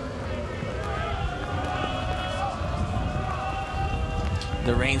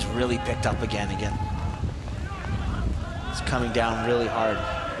 The rain's really picked up again. It's coming down really hard.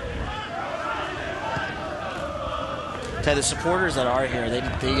 To the supporters that are here, they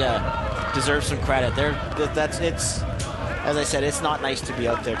deserve some credit. It's as I said, it's not nice to be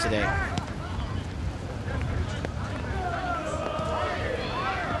out there today.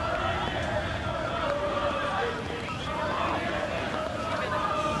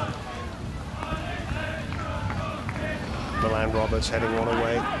 Milan Roberts heading one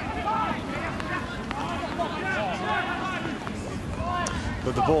away.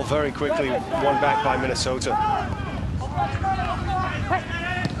 But the ball very quickly won back by Minnesota.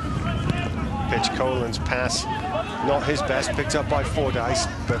 Pitch Colin's pass, not his best, picked up by Fordyce,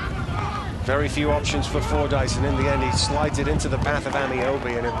 but Very few options for Fordyce, and in the end he slides it into the path of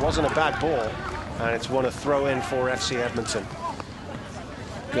Amiobi, and it wasn't a bad ball, and it's won a throw-in for FC Edmonton.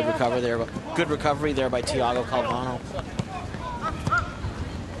 Good recovery there by Thiago Calvano.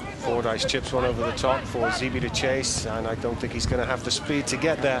 Fordyce chips one over the top for Zeeby to chase, and I don't think he's going to have the speed to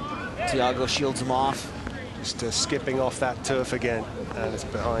get there. Thiago shields him off. Just skipping off that turf again, and it's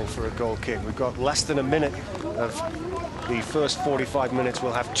behind for a goal kick. We've got less than a minute of the first 45 minutes.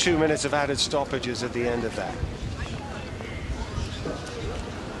 We'll have 2 minutes of added stoppages at the end of that.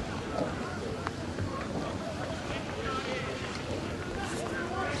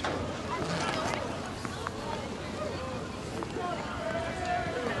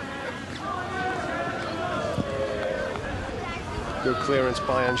 Good clearance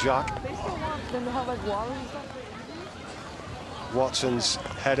by Jacques. Watson's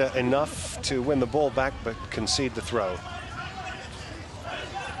header enough to win the ball back, but concede the throw.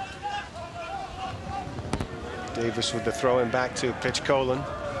 Davis with the throw in back to Pitch Colin.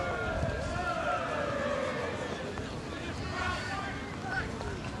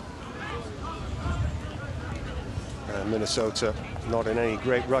 Minnesota not in any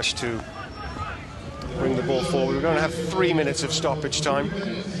great rush to bring the ball forward. We're going to have 3 minutes of stoppage time.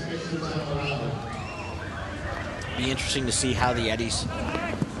 Be interesting to see how the Eddies,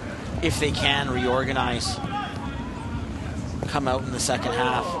 if they can reorganize, come out in the second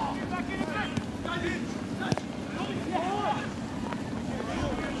half.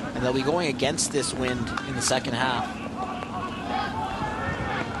 And they'll be going against this wind in the second half.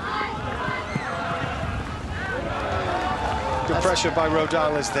 Good pressure by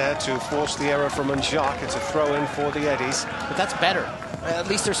Rodales there to force the error from Jacques. It's a throw-in for the Eddies. But that's better. At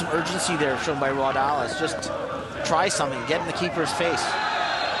least there's some urgency there shown by Rodales. Just try something, get in the keeper's face.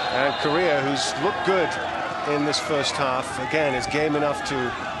 And Correa, who's looked good in this first half, again, is game enough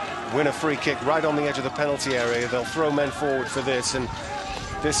to win a free kick right on the edge of the penalty area. They'll throw men forward for this, and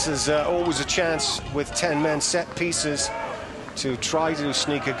this is always a chance with 10 men set pieces to try to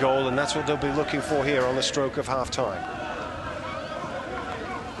sneak a goal, and that's what they'll be looking for here on the stroke of half-time.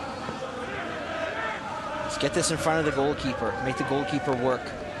 Let's get this in front of the goalkeeper, make the goalkeeper work.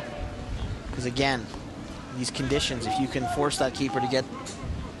 Because again, these conditions, if you can force that keeper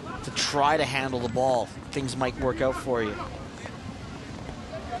to try to handle the ball, things might work out for you.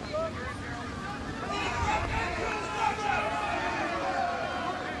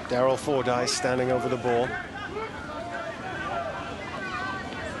 Daryl Fordyce standing over the ball.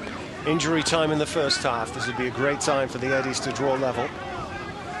 Injury time in the first half. This would be a great time for the Eddies to draw level.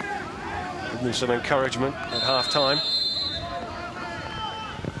 Give them some encouragement at half-time.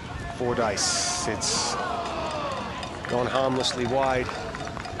 Fordyce, it's gone harmlessly wide,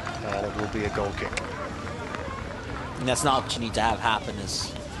 and it will be a goal kick. And that's not what you need to have happen,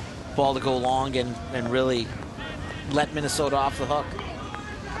 is ball to go long and really let Minnesota off the hook.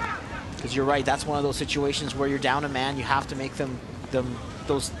 Because you're right, that's one of those situations where you're down a man, you have to make you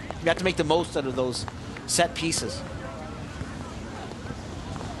have to make the most out of those set pieces.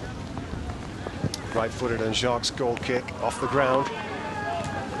 Right-footed and Jacques' goal kick off the ground.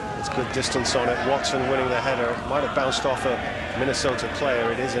 It's good distance on it. Watson winning the header. Might have bounced off a Minnesota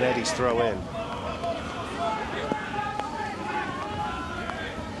player. It is an Eddie's throw-in.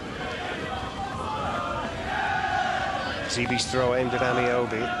 Zeeby's throw aimed at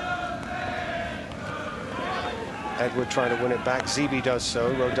Amiobi. Edward trying to win it back. Zeeby does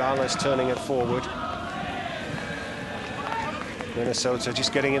so. Rodales turning it forward. Minnesota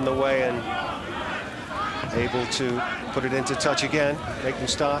just getting in the way and able to put it into touch again. Make them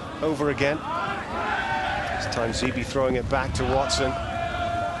start over again. This time Zeeby throwing it back to Watson.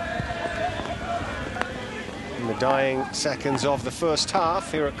 In the dying seconds of the first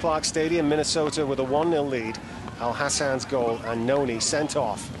half here at Clarke Stadium, Minnesota with a 1-0 lead. Al Hassan's goal and Noni sent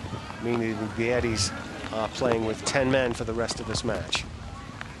off, meaning the Eddies are playing with 10 men for the rest of this match.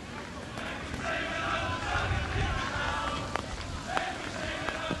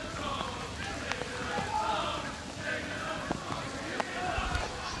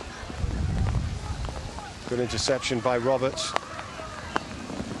 Good interception by Roberts.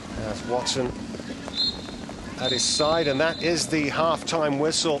 That's Watson at his side, and that is the half-time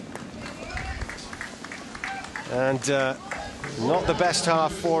whistle. And not the best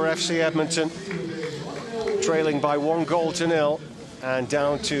half for FC Edmonton. Trailing by 1-0 and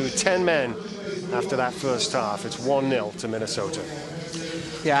down to 10 men after that first half. It's 1-0 to Minnesota.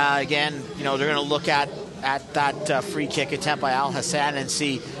 Yeah, again, you know, they're going to look at that free kick attempt by Al Hassan and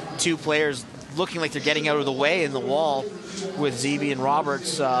see two players looking like they're getting out of the way in the wall with Zeeby and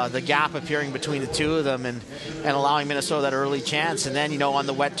Roberts, the gap appearing between the two of them and allowing Minnesota that early chance. And then, you know, on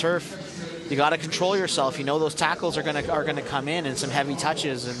the wet turf, you got to control yourself. You know those tackles are gonna come in and some heavy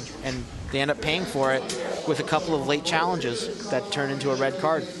touches, and they end up paying for it with a couple of late challenges that turn into a red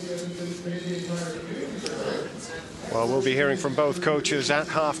card. Well, we'll be hearing from both coaches at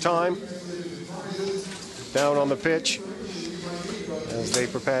halftime, down on the pitch, as they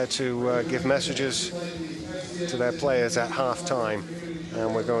prepare to give messages to their players at halftime.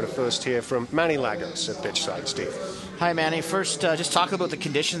 And we're going to first hear from Manny Lagos at pitchside. Steve. Hi, Manny. First, just talk about the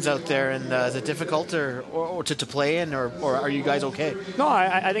conditions out there, and is it difficult or to play in, or are you guys okay? No,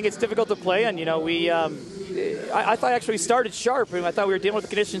 I think it's difficult to play in. You know, I thought actually we started sharp. I thought we were dealing with the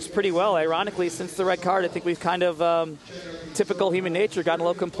conditions pretty well. Ironically, since the red card, I think we've kind of, typical human nature, gotten a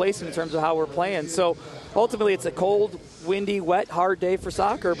little complacent in terms of how we're playing. So ultimately, it's a cold, windy, wet, hard day for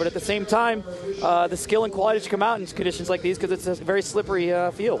soccer. But at the same time, the skill and quality should come out in conditions like these because it's a very slippery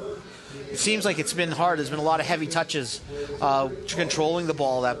field. It seems like it's been hard. There's been a lot of heavy touches controlling the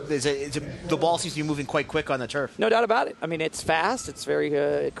ball. The ball seems to be moving quite quick on the turf. No doubt about it. I mean, it's fast. It's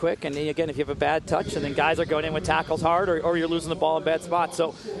very quick. And again, if you have a bad touch and then guys are going in with tackles hard or you're losing the ball in bad spots.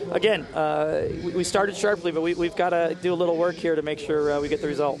 So, again, we started sharply, but we've got to do a little work here to make sure we get the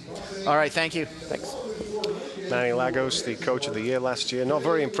result. All right, thank you. Thanks. Manny Lagos, the coach of the year last year, not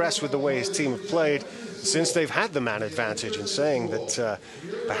very impressed with the way his team have played since they've had the man advantage, and saying that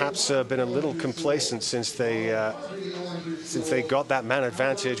perhaps been a little complacent since they got that man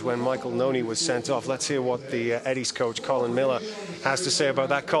advantage when Michael Noni was sent off. Let's hear what the Eddie's coach, Colin Miller, has to say about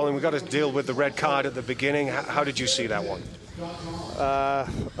that. Colin, we've got to deal with the red card at the beginning. How did you see that one?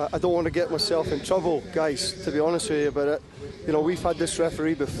 I don't want to get myself in trouble, guys, to be honest with you, but you know, we've had this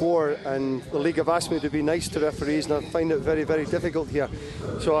referee before, and the league have asked me to be nice to referees, and I find it very, very difficult here.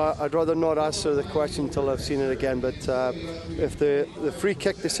 So I'd rather not answer the question until I've seen it again. But if the free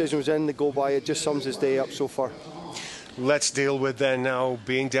kick decision was in the go by, it just sums his day up so far. Let's deal with then now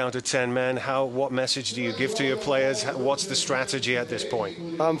being down to 10 men. What message do you give to your players? What's the strategy at this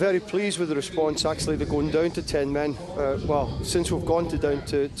point? I'm very pleased with the response, actually, to going down to 10 men. Well, since we've gone down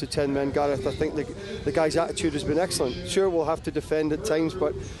to 10 men, Gareth, I think the guys' attitude has been excellent. Sure, we'll have to defend at times,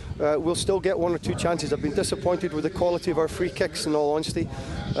 but we'll still get one or two chances. I've been disappointed with the quality of our free kicks, in all honesty.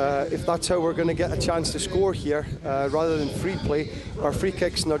 If that's how we're going to get a chance to score here, rather than free play, our free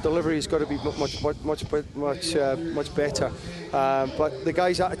kicks and our delivery has got to be much better. But the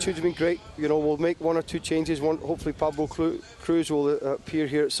guys' attitude has been great. You know, we'll make one or two changes. Hopefully Pablo Cruz will appear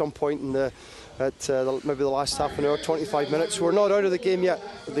here at some point in maybe the last half an hour, 25 minutes. So we're not out of the game yet.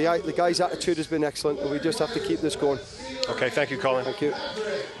 The guys' attitude has been excellent, and we just have to keep this going. Okay, thank you, Colin. Thank you.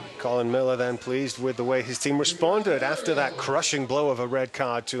 Colin Miller then pleased with the way his team responded after that crushing blow of a red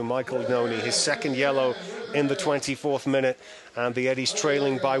card to Michael Noni, his second yellow in the 24th minute, and the Eddies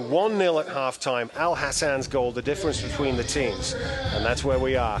trailing by 1-0 at halftime. Al Hassan's goal, the difference between the teams, and that's where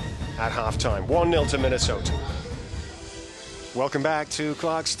we are at halftime. 1-0 to Minnesota. Welcome back to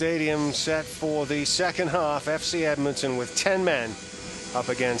Clarke Stadium, set for the second half. FC Edmonton with 10 men up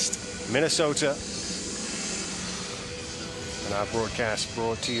against Minnesota. And our broadcast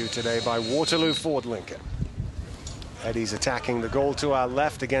brought to you today by Waterloo Ford Lincoln. Eddie's attacking the goal to our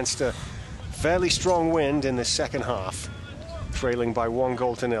left against a fairly strong wind in the second half, trailing by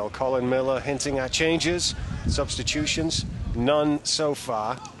 1-0. Colin Miller hinting at changes, substitutions, none so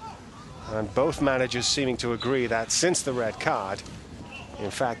far. And both managers seeming to agree that since the red card,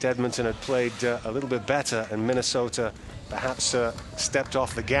 in fact, Edmonton had played a little bit better, and Minnesota perhaps stepped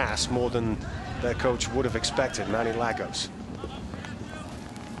off the gas more than their coach would have expected, Manny Lagos.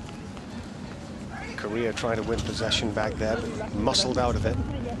 Korea trying to win possession back there, but muscled out of it.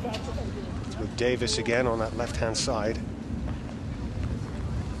 It's with Davis again on that left-hand side.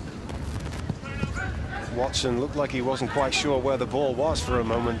 Watson looked like he wasn't quite sure where the ball was for a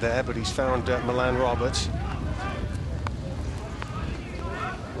moment there, but he's found Milan Roberts.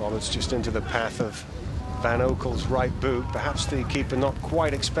 Roberts just into the path of Van Okel's right boot. Perhaps the keeper not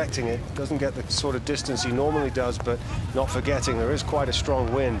quite expecting it. Doesn't get the sort of distance he normally does, but not forgetting there is quite a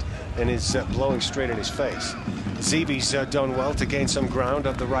strong wind and is blowing straight in his face. Zeeby's done well to gain some ground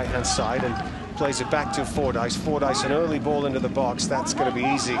up the right-hand side and plays it back to Fordyce. Fordyce, an early ball into the box. That's going to be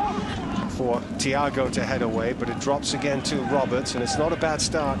easy for Thiago to head away, but it drops again to Roberts, and it's not a bad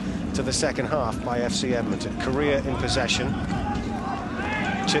start to the second half by FC Edmonton. Korea in possession.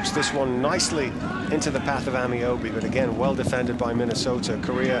 Chips this one nicely into the path of Amiobi, but again, well defended by Minnesota.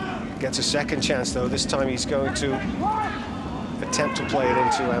 Korea gets a second chance, though. This time he's going to attempt to play it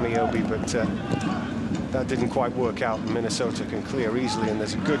into Amiobi, but that didn't quite work out. Minnesota can clear easily, and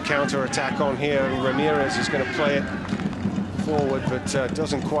there's a good counter-attack on here, and Ramirez is going to play it forward, but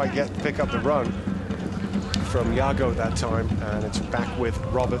doesn't quite pick up the run from Iago that time, and it's back with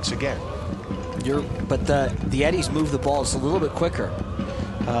Roberts again. But the Eddies move the balls a little bit quicker.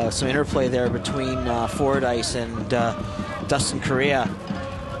 Some interplay there between Fordyce and Dustin Correa.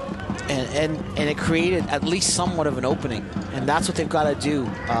 And it created at least somewhat of an opening. And that's what they've got to do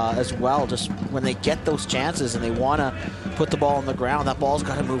as well. Just when they get those chances and they want to put the ball on the ground, that ball's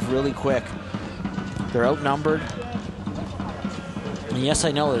got to move really quick. They're outnumbered. And yes,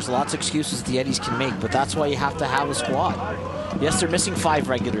 I know there's lots of excuses the Eddies can make, but that's why you have to have a squad. Yes, they're missing 5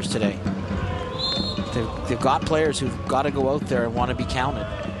 regulars today. They've got players who've got to go out there and want to be counted.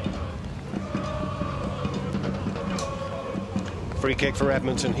 Free kick for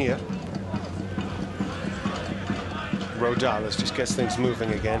Edmonton here. Rodales just gets things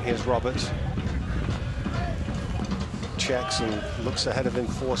moving again. Here's Roberts. Checks and looks ahead of him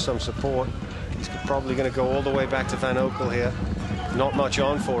for some support. He's probably going to go all the way back to Van Oekel here. Not much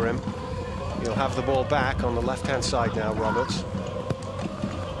on for him. He'll have the ball back on the left-hand side now, Roberts.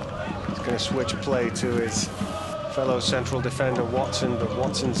 He's going to switch play to his fellow central defender, Watson, but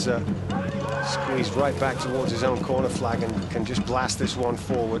Watson's squeezed right back towards his own corner flag and can just blast this one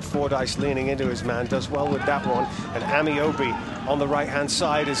forward. Fordyce leaning into his man, does well with that one. And Amiobi on the right-hand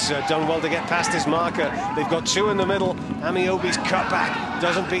side has done well to get past his marker. They've got 2 in the middle. Amiobi's cut back,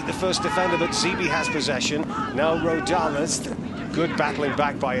 doesn't beat the first defender, but Zeeby has possession. Now Rodales, good battling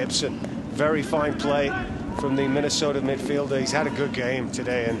back by Ibsen. Very fine play from the Minnesota midfielder. He's had a good game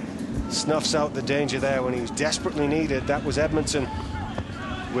today and snuffs out the danger there when he was desperately needed. That was Edmonton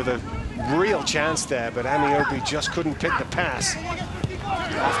with a real chance there, but Amiobi just couldn't pick the pass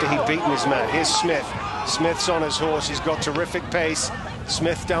after he'd beaten his man. Here's Smith. Smith's on his horse. He's got terrific pace.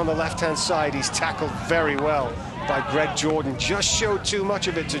 Smith down the left-hand side. He's tackled very well by Greg Jordan. Just showed too much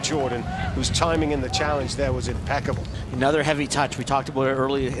of it to Jordan, whose timing in the challenge there was impeccable. Another heavy touch. We talked about it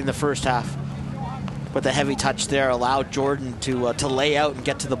early in the first half. But the heavy touch there allowed Jordan to lay out and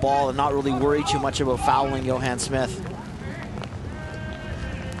get to the ball and not really worry too much about fouling Johan Smith.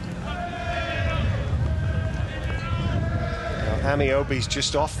 Amiobi's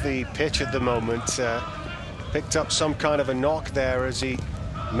just off the pitch at the moment. Picked up some kind of a knock there as he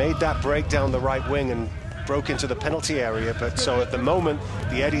made that break down the right wing and broke into the penalty area. But so at the moment,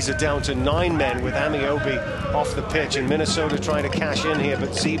 the Eddies are down to 9 men with Amiobi off the pitch, and Minnesota trying to cash in here, but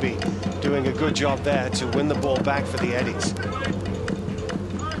Zeeby doing a good job there to win the ball back for the Eddies.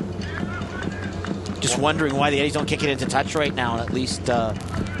 Just wondering why the Eddies don't kick it into touch right now and at least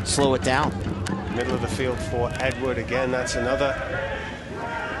slow it down. Middle of the field for Edward again. That's another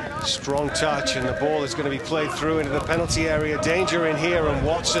strong touch, and the ball is going to be played through into the penalty area. Danger in here, and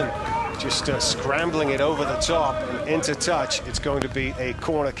Watson just scrambling it over the top and into touch. It's going to be a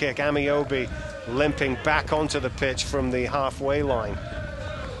corner kick. Amiobi limping back onto the pitch from the halfway line.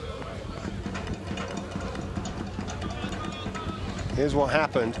 Here's what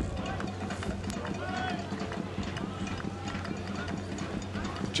happened.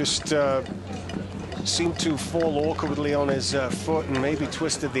 Just seemed to fall awkwardly on his foot and maybe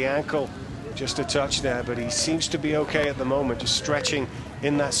twisted the ankle just a touch there, but he seems to be okay at the moment, just stretching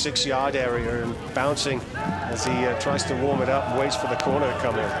in that 6-yard area and bouncing as he tries to warm it up and waits for the corner to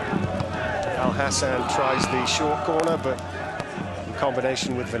come in. Al Hassan tries the short corner, but in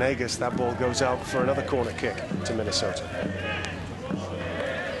combination with Venegas, that ball goes out for another corner kick to Minnesota.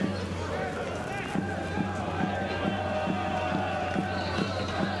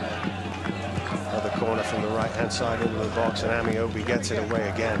 Corner from the right-hand side into the box, and Amiobi gets it away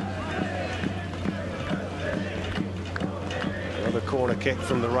again. Another corner kick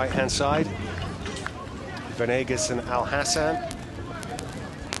from the right-hand side. Venegas and Al Hassan.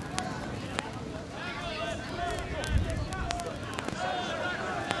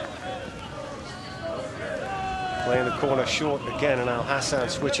 Playing the corner short again, and Al Hassan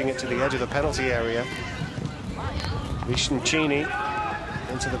switching it to the edge of the penalty area. Vishnchini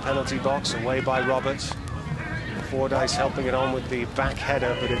into the penalty box, away by Roberts. Fordyce helping it on with the back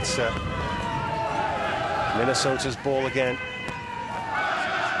header, but it's Minnesota's ball again.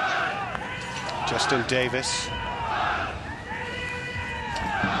 Justin Davis.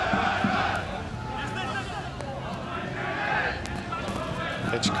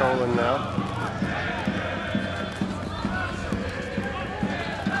 Pitch Colin now.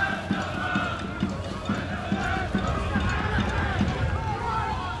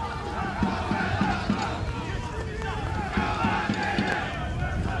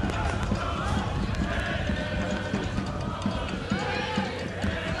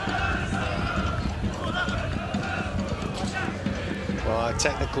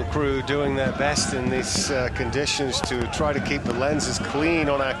 Technical crew doing their best in these conditions to try to keep the lenses clean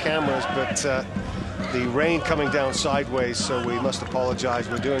on our cameras, but the rain coming down sideways, so we must apologize.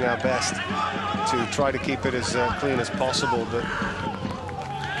 We're doing our best to try to keep it as clean as possible, but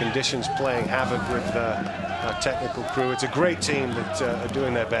conditions playing havoc with our technical crew. It's a great team that are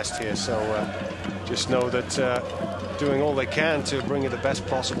doing their best here, so just know that doing all they can to bring you the best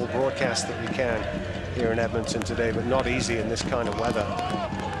possible broadcast that we can here in Edmonton today, but not easy in this kind of weather.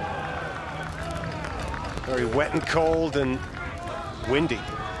 Very wet and cold and windy.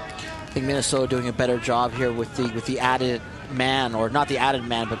 I think Minnesota doing a better job here with the added man, or not the added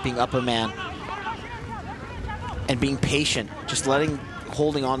man, but being up a man and being patient, just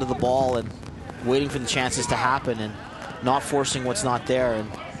holding onto the ball and waiting for the chances to happen and not forcing what's not there. And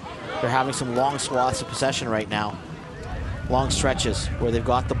they're having some long swaths of possession right now, long stretches where they've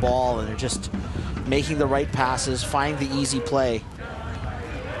got the ball and they're just making the right passes, finding the easy play.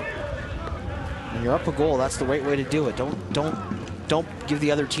 When you're up a goal, that's the right way to do it. Don't give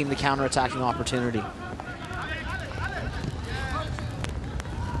the other team the counter-attacking opportunity.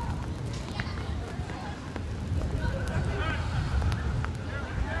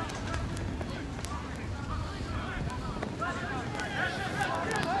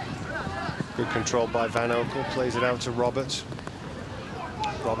 Good control by Van Oekel, plays it out to Roberts.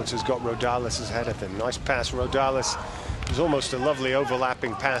 Roberts has got Rodales ahead of him. Nice pass, Rodales. It was almost a lovely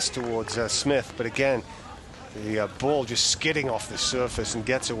overlapping pass towards Smith, but again, the ball just skidding off the surface and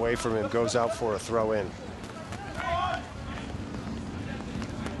gets away from him, goes out for a throw-in.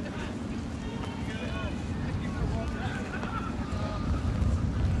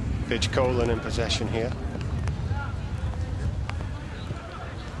 Pitch Colin in possession here.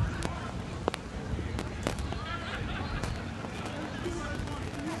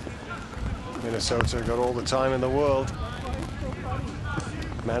 Minnesota got all the time in the world.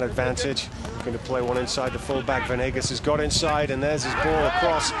 Man advantage. Going to play one inside the fullback. Venegas has got inside, and there's his ball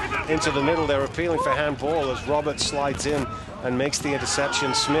across into the middle. They're appealing for handball as Roberts slides in and makes the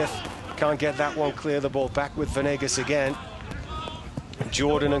interception. Smith can't get that one clear. The ball back with Venegas again.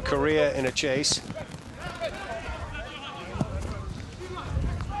 Jordan and Correa in a chase.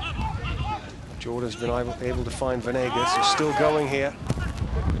 Jordan's been able to find Venegas, who's still going here.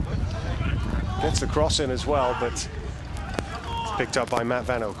 Gets the cross in as well, but it's picked up by Matt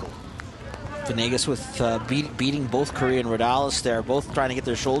Van Oekel. Venegas with beating both Correa and Rodales there, both trying to get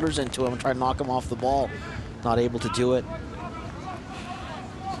their shoulders into him and try to knock him off the ball. Not able to do it.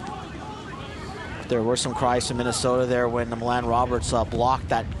 There were some cries from Minnesota there when Milan Roberts blocked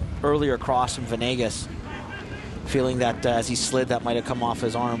that earlier cross from Venegas, feeling that as he slid, that might have come off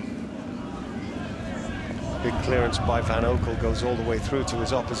his arm. Big clearance by Van Oekel goes all the way through to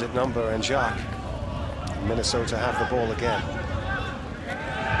his opposite number, and Jacques. Minnesota have the ball again.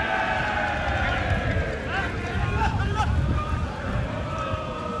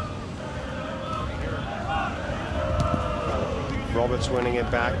 Roberts winning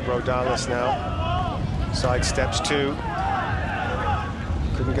it back. Rodales now sidesteps two.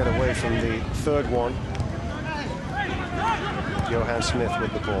 Couldn't get away from the third one. Johan Smith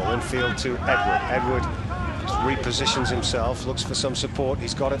with the ball. Infield to Edward. Edward just repositions himself, looks for some support.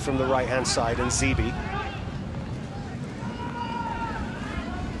 He's got it from the right-hand side, and Zeeby.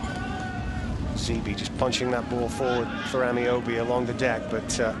 Zeeby just punching that ball forward for Amiobi along the deck,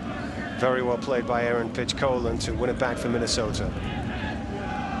 but very well played by Aaron Pitch-Colin to win it back for Minnesota.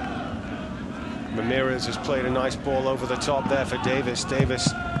 Ramirez has played a nice ball over the top there for Davis. Davis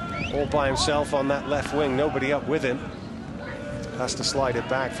all by himself on that left wing, nobody up with him. Has to slide it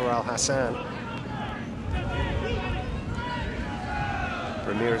back for Al Hassan.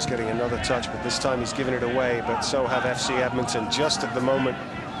 Ramirez getting another touch, but this time he's given it away, but so have FC Edmonton. Just at the moment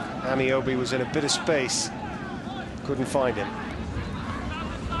Amiobi was in a bit of space, couldn't find him.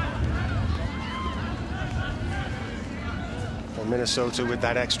 Well, Minnesota with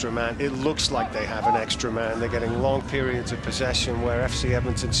that extra man, it looks like they have an extra man. They're getting long periods of possession where FC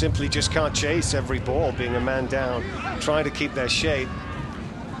Edmonton simply just can't chase every ball, being a man down, trying to keep their shape.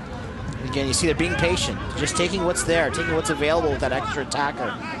 Again, you see they're being patient, just taking what's there, taking what's available with that extra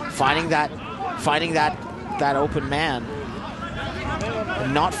attacker, finding that open man,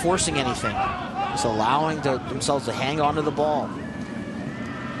 and not forcing anything, just allowing themselves to hang on to the ball.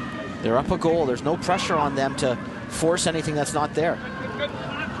 They're up a goal. There's no pressure on them to force anything that's not there.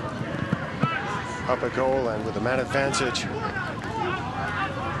 Up a goal and with a man advantage,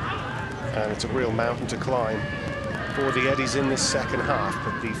 and it's a real mountain to climb for the Eddies in this second half,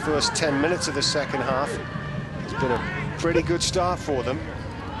 but the first 10 minutes of the second half has been a pretty good start for them.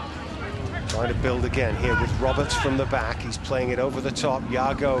 Trying to build again here with Roberts from the back. He's playing it over the top.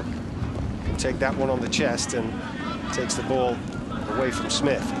 Yago can take that one on the chest and takes the ball away from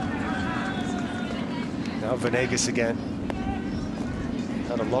Smith. Now Venegas again.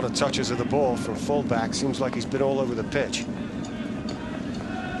 Had a lot of touches of the ball from fullback. Seems like he's been all over the pitch.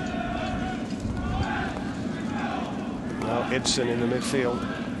 Now Ibsen in the midfield.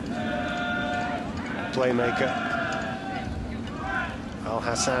 Playmaker. Al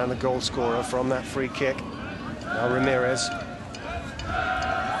Hassan, the goal scorer from that free kick. Now Ramirez.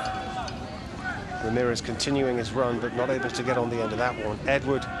 Ramirez continuing his run, but not able to get on the end of that one.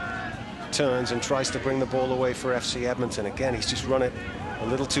 Edward turns and tries to bring the ball away for FC Edmonton. Again, he's just run it a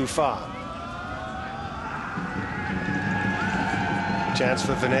little too far. Chance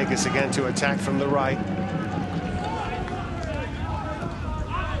for Venegas again to attack from the right.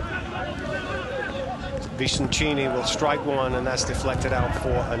 Vicentini will strike one, and that's deflected out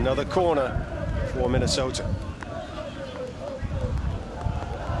for another corner for Minnesota.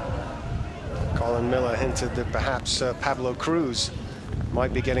 Colin Miller hinted that perhaps Pablo Cruz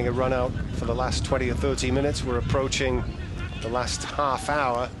might be getting a run out for the last 20 or 30 minutes. We're approaching the last half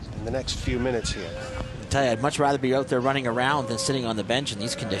hour in the next few minutes here. I tell you, I'd much rather be out there running around than sitting on the bench in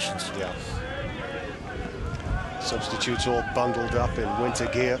these conditions. Yeah. Substitutes all bundled up in winter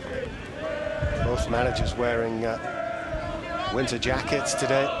gear. Both managers wearing winter jackets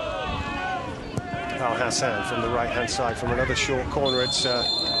today. Al Hassan from the right-hand side from another short corner. It's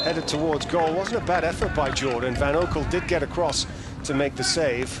headed towards goal. Wasn't a bad effort by Jordan. Van Oekel did get across to make the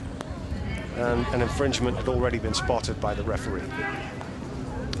save. And an infringement had already been spotted by the referee.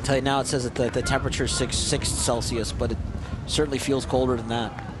 I'll tell you now, it says that the temperature is 6 Celsius, but it certainly feels colder than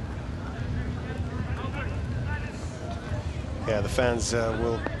that. Yeah, the fans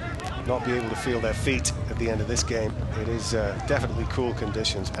will not be able to feel their feet at the end of this game. It is definitely cool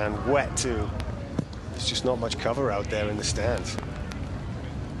conditions and wet too. There's just not much cover out there in the stands.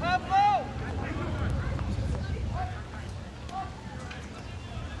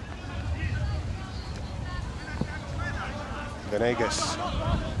 Venegas.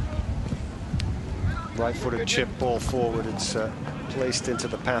 Right-footed chip ball forward. It's placed into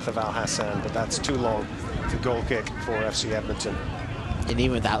the path of Al Hassan, but that's too long to goal kick for FC Edmonton. And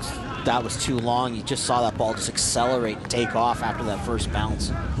even that was too long. You just saw that ball just accelerate and take off after that first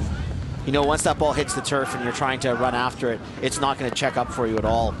bounce. You know, once that ball hits the turf and you're trying to run after it, it's not going to check up for you at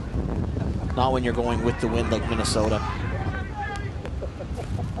all. Not when you're going with the wind like Minnesota.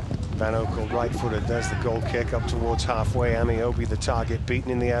 Van Oekel right-footed. There's the goal kick up towards halfway. Amiobi the target,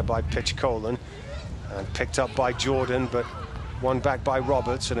 beaten in the air by Pitch Colin and picked up by Jordan, but won back by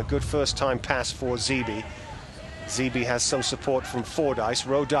Roberts, and a good first-time pass for Zeeby. Zeeby has some support from Fordyce.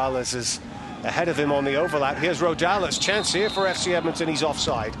 Rodales is ahead of him on the overlap. Here's Rodales. Chance here for FC Edmonton. He's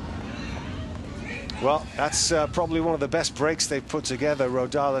offside. Well, that's probably one of the best breaks they've put together.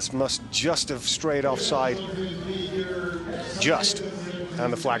 Rodales must just have strayed offside. Just.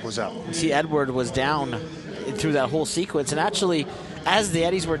 And the flag was up. See, Edward was down through that whole sequence. And actually, as the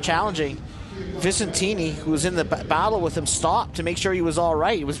Eddies were challenging, Vicentini, who was in the battle with him, stopped to make sure he was all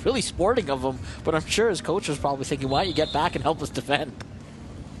right. It was really sporting of him, but I'm sure his coach was probably thinking, why don't you get back and help us defend?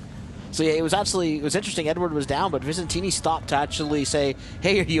 So yeah, it was interesting. Edward was down, but Vicentini stopped to actually say,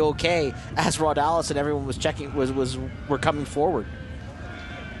 hey, are you okay? As Rodales and everyone was checking, were coming forward.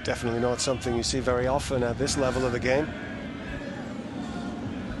 Definitely not something you see very often at this level of the game.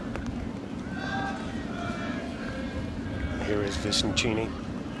 Here is Vicentini.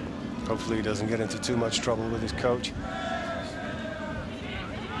 Hopefully he doesn't get into too much trouble with his coach.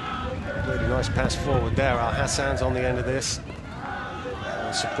 Really nice pass forward there. Al Hassan's on the end of this.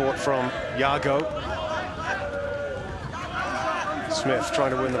 Support from Yago. Smith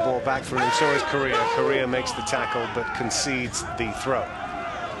trying to win the ball back for him. So is Correa. Correa makes the tackle but concedes the throw.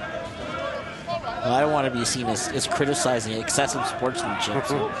 Well, I don't want to be seen as criticizing excessive sportsmanship.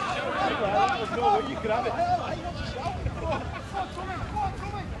 So.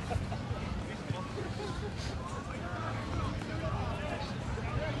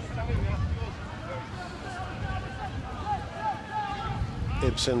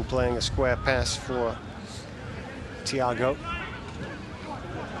 Ibsen playing a square pass for Thiago.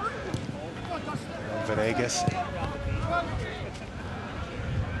 Venegas.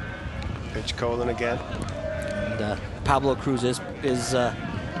 Pitch Colin again. And Pablo Cruz is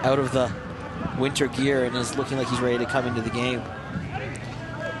out of the winter gear and is looking like he's ready to come into the game.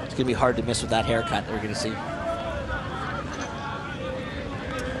 It's going to be hard to miss with that haircut that we're going to see.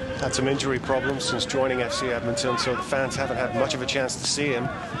 Had some injury problems since joining FC Edmonton, so the fans haven't had much of a chance to see him.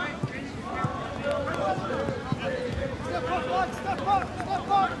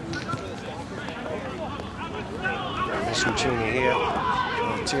 Vicentini here.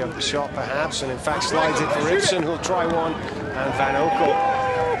 He'll tee up the shot perhaps, and in fact slides it for Ibsen, who'll try one. And Van Oekel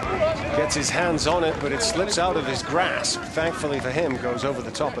Gets his hands on it, but it slips out of his grasp. Thankfully for him, goes over the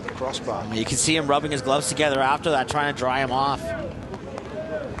top of the crossbar. You can see him rubbing his gloves together after that, trying to dry him off.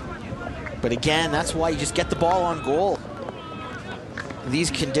 But again, that's why you just get the ball on goal in these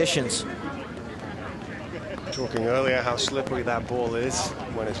conditions. Talking earlier how slippery that ball is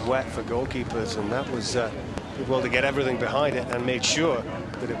when it's wet for goalkeepers, and that was did well to get everything behind it and made sure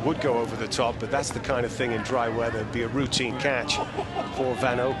that it would go over the top. But that's the kind of thing in dry weather, it'd be a routine catch for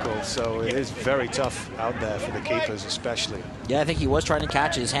Van Oekel, so it is very tough out there for the keepers especially. Yeah, I think he was trying to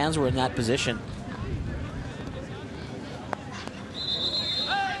catch it. His hands were in that position.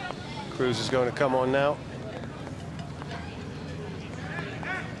 Cruz is going to come on now.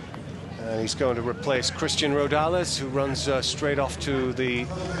 And he's going to replace Christian Rodales, who runs straight off to the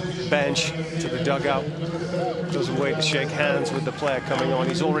bench, to the dugout. Doesn't wait to shake hands with the player coming on.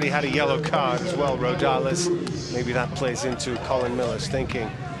 He's already had a yellow card as well, Rodales. Maybe that plays into Colin Miller's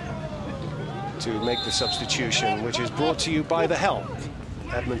thinking to make the substitution, which is brought to you by The Helm,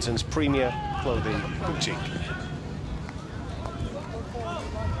 Edmonton's premier clothing boutique.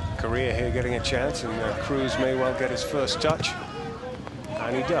 Correa here getting a chance, and Cruz may well get his first touch.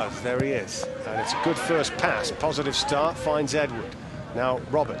 And he does, there he is. And it's a good first pass, positive start, finds Edward. Now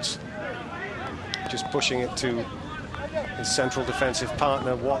Roberts, just pushing it to his central defensive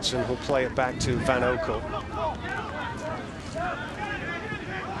partner, Watson, who'll play it back to Van Oekel.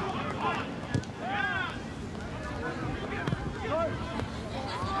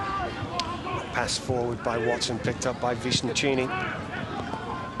 Pass forward by Watson, picked up by Vicentini.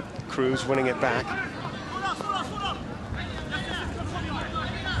 Cruz winning it back.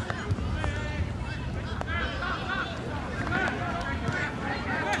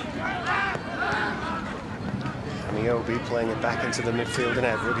 Amiobi playing it back into the midfield, and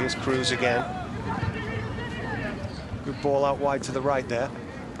Edward. Here's Cruz again. Good ball out wide to the right there.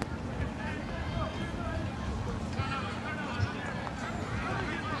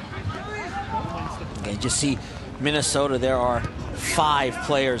 Okay, just see Minnesota, there are 5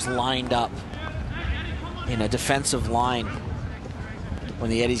 players lined up in a defensive line. When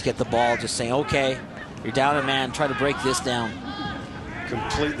the Eddies get the ball, just saying, okay, you're down a man, try to break this down.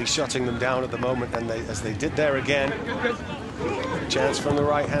 Completely shutting them down at the moment, and as they did there again. Chance from the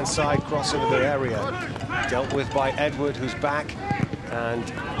right-hand side, cross into the area. Dealt with by Edward, who's back, and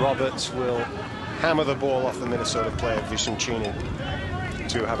Roberts will hammer the ball off the Minnesota player, Vicentini,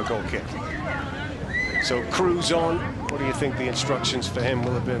 to have a goal kick. So Cruz on. What do you think the instructions for him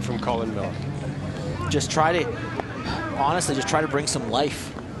will have been from Colin Miller? Just try to, honestly, just try to bring some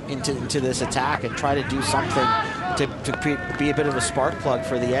life into this attack and try to do something to be a bit of a spark plug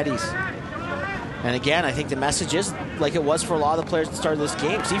for the Eddies. And again, I think the message is like it was for a lot of the players at the start of this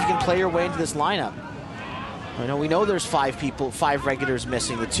game. See if you can play your way into this lineup. We know there's 5 regulars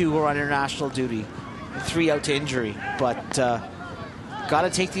missing, the 2 who are on international duty, 3 out to injury, but got to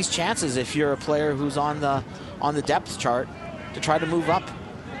take these chances if you're a player who's on the depth chart to try to move up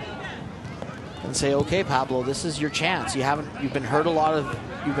and say, okay, Pablo, this is your chance. You've been hurt a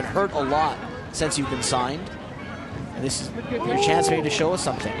lot since you've been signed, and this is your chance maybe to show us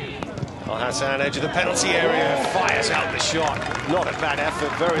something. Al Hassan, edge of the penalty area, fires out the shot. Not a bad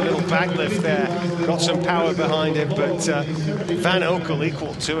effort, very little backlift there. Got some power behind it, but Van Oekel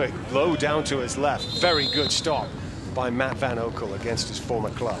equal to it, low down to his left. Very good stop by Matt Van Oekel against his former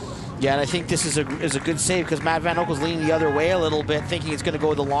club. Yeah, and I think this is a good save because Matt Van Oekel's leaning the other way a little bit, thinking it's going to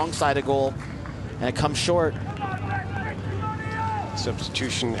go the long side of goal, and it comes short.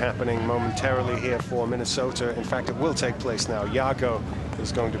 Substitution happening momentarily here for Minnesota. In fact, it will take place now. Yago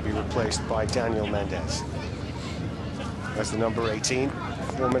is going to be replaced by Daniel Mendez. That's the number 18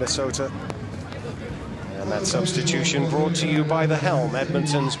 for Minnesota. And that substitution brought to you by The Helm,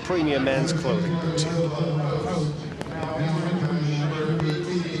 Edmonton's premier men's clothing boutique.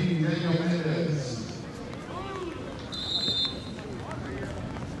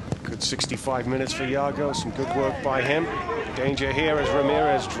 Good 65 minutes for Yago, some good work by him. Danger here as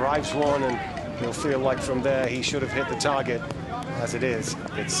Ramirez drives one, and he'll feel like from there he should have hit the target. As it is,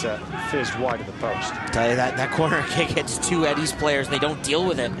 it's fizzed wide of the post. I tell you, that corner kick hits 2 Eddies players, and they don't deal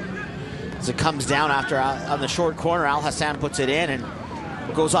with it. As it comes down after on the short corner, Al Hassan puts it in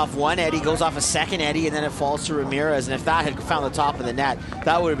and goes off one Eddie, goes off a second Eddie, and then it falls to Ramirez. And if that had found the top of the net,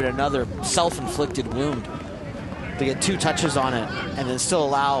 that would have been another self-inflicted wound. To get 2 touches on it and then still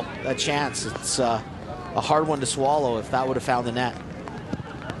allow a chance, it's a hard one to swallow if that would have found the net.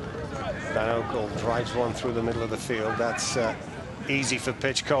 Van Oekel drives one through the middle of the field. That's easy for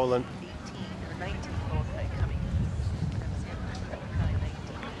Pitch Colin.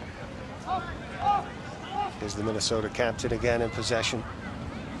 Here's the Minnesota captain again in possession.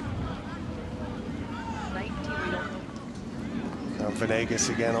 Venegas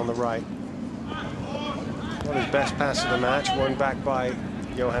again on the right. Not his best pass of the match, won back by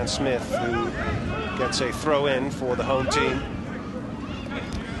Johan Smith, who gets a throw-in for the home team.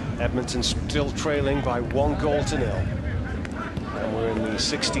 Edmonton still trailing by 1-0. And we're in the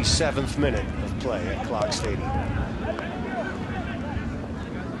 67th minute of play at Clarke Stadium.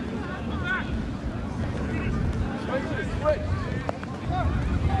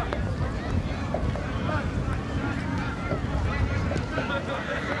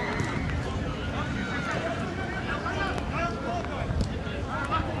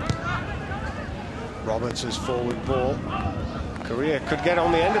 Roberts' forward ball. Correa could get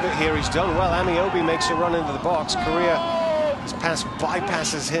on the end of it here. He's done well. Amiobi makes a run into the box. Correa, his pass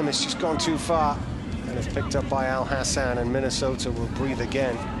bypasses him. It's just gone too far. And it's picked up by Al Hassan, and Minnesota will breathe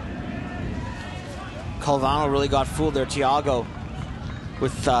again. Calvano really got fooled there, Thiago,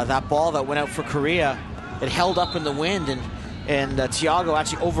 with that ball that went out for Correa. It held up in the wind, and Thiago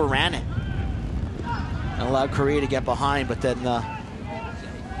actually overran it and allowed Correa to get behind, but then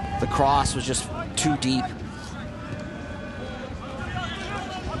the cross was just too deep.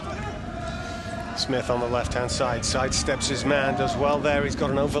 Smith on the left-hand side, sidesteps his man, does well there. He's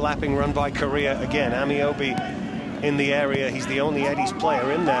got an overlapping run by Correa. Again, Amiobi in the area. He's the only Eddie's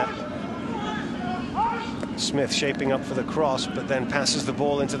player in there. Smith shaping up for the cross, but then passes the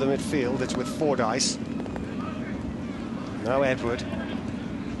ball into the midfield. It's with Fordyce. Now Edward.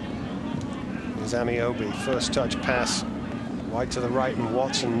 Here's Amiobi. First touch pass wide to the right, and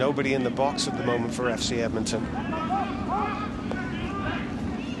Watson. Nobody in the box at the moment for FC Edmonton.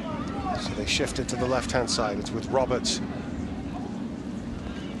 So they shift it to the left-hand side. It's with Roberts.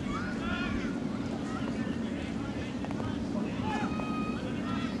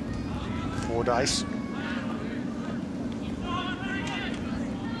 Fordyce.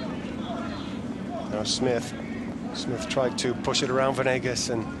 Now Smith. Smith tried to push it around Venegas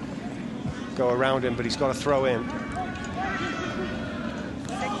and go around him, but he's got to throw in.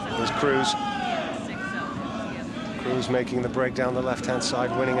 Here's Cruz. Cruz making the break down the left-hand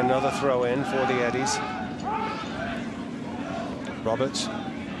side, winning another throw-in for the Eddies. Roberts.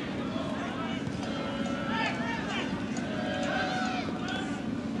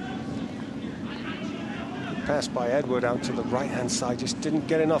 Pass by Edward out to the right-hand side, just didn't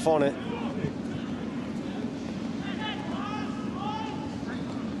get enough on it.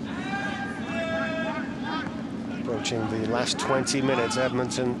 Approaching the last 20 minutes,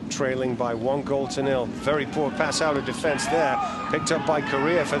 Edmonton trailing by 1-0. Very poor pass out of defense there, picked up by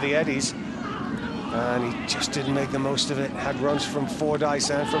Correa for the Eddies, and he just didn't make the most of it. Had runs from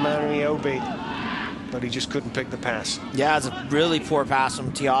Fordyce and from Amiobi, but he just couldn't pick the pass. Yeah, it's a really poor pass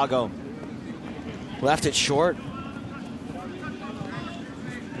from Thiago. Left it short,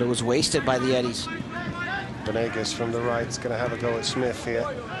 but it was wasted by the Eddies. Venegas from the right is going to have a go at Smith here.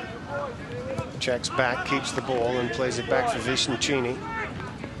 Checks back, keeps the ball, and plays it back for Vicentini.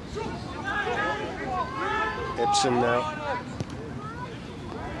 Ibsen now.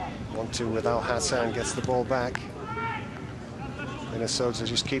 1-2 with Al Hassan, gets the ball back. Minnesota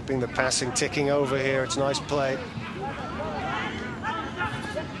just keeping the passing ticking over here. It's nice play.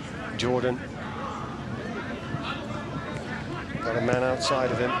 Jordan. Got a man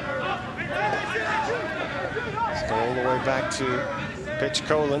outside of him. It's going all the way back to Pitch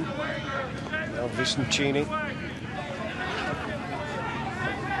Colin. Now Vicentini.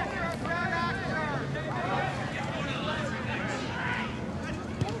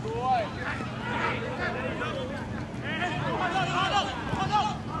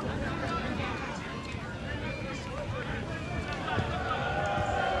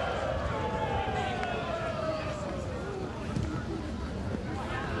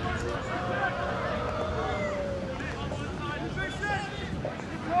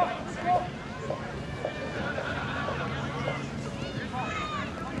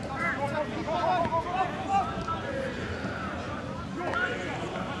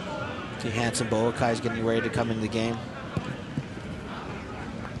 Hanson Boakai is getting ready to come into the game.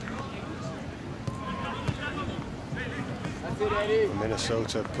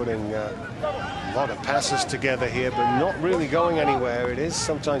 Minnesota putting a lot of passes together here, but not really going anywhere. It is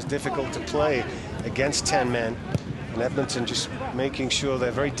sometimes difficult to play against 10 men. And Edmonton just making sure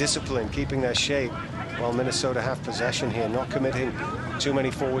they're very disciplined, keeping their shape, while Minnesota have possession here, not committing too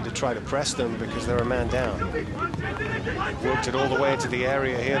many forward to try to press them because they're a man down. Worked it all the way into the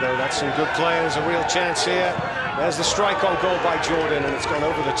area here, though. That's some good play. There's a real chance here. There's the strike on goal by Jordan, and it's gone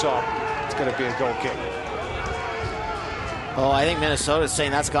over the top. It's going to be a goal kick. Oh, I think Minnesota's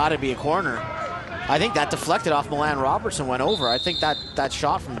saying that's got to be a corner. I think that deflected off Milan Robertson, went over. I think that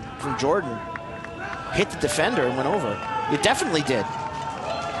shot from Jordan hit the defender and went over. It definitely did.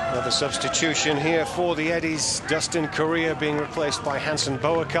 Another substitution here for the Eddies. Dustin Correa being replaced by Hansen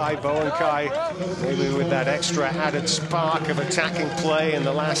Boakai. Boakai maybe with that extra added spark of attacking play in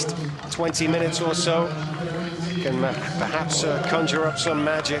the last 20 minutes or so can perhaps conjure up some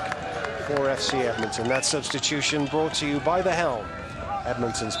magic for FC Edmonton. That substitution brought to you by The Helm,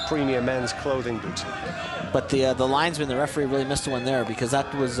 Edmonton's premier men's clothing boutique. But the linesman, the referee, really missed one there, because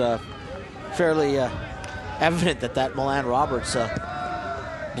that was fairly evident that Milan Roberts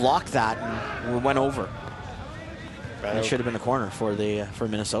blocked that and went over. And it should have been a corner for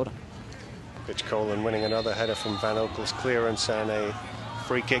Minnesota. Pitch Colin winning another header from Van Oekel's clearance, and a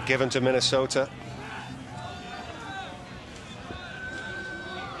free kick given to Minnesota.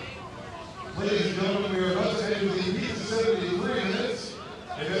 Ladies and gentlemen, we are about to enter the beat 73 minutes.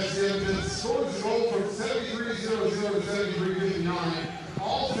 And FC Edmonton scores the goal from 73-0-0 to 73-59.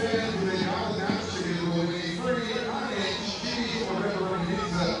 All fans with a valid match ticket will win a free 9-inch TV or pepperoni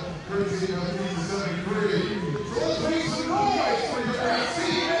pizza, courtesy of Pizza 73. So let's make some noise for your FC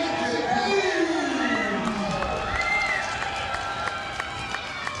Edmonton.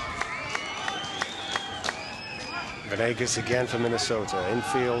 Venegas again for Minnesota,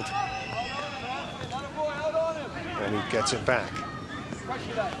 infield. And he gets it back.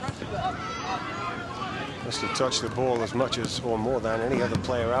 Must have touched the ball as much as, or more than, any other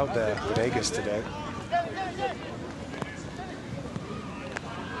player out there, Venegas, today.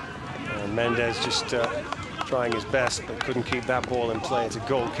 And Mendez just trying his best, but couldn't keep that ball in play. It's a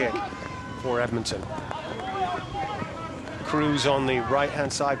goal kick for Edmonton. Cruz on the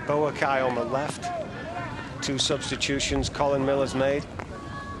right-hand side, Boakai on the left. 2 substitutions Colin Miller's made.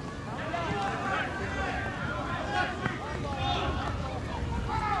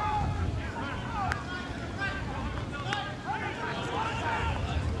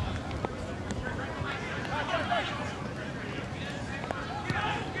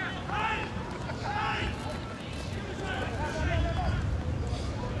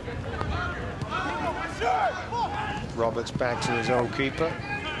 Roberts back to his own keeper.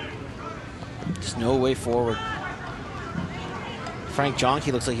 There's no way forward. Frank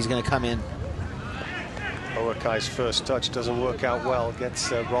Jonke looks like he's going to come in. Boakai's first touch doesn't work out well.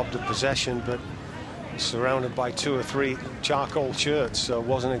 Gets robbed of possession, but surrounded by 2 or 3 charcoal shirts, so it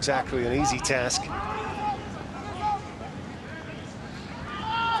wasn't exactly an easy task.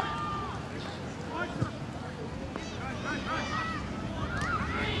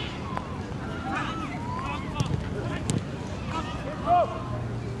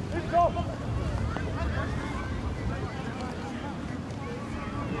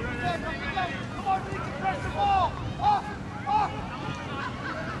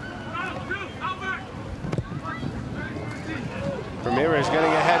 Ramirez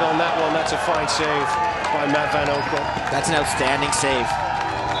getting ahead on that one. That's a fine save by Matt Van Oekel. That's an outstanding save.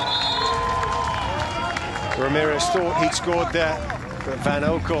 Ramirez thought he'd scored there, but Van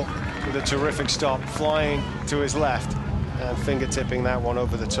Oekel with a terrific stop, flying to his left and fingertipping that one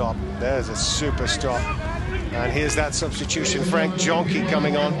over the top. There's a super stop. And here's that substitution, Frank Jonke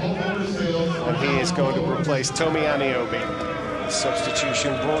coming on. And he is going to replace Tomi Amiobi.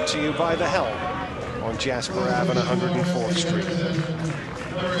 Substitution brought to you by The Helm on Jasper Ave on 104th Street.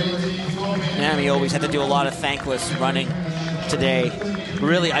 Amiobi's had to do a lot of thankless running today.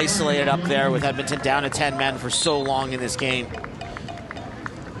 Really isolated up there with Edmonton down to 10 men for so long in this game.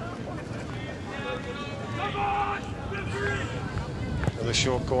 Another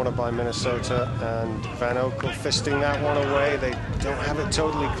short corner by Minnesota, and Van Oekel fisting that one away. They don't have it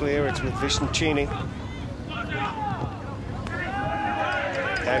totally clear. It's with Vicentini.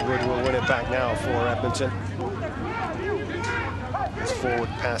 Edward will win it back now for Edmonton. His forward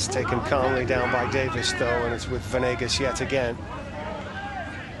pass taken calmly down by Davis, though, and it's with Venegas yet again.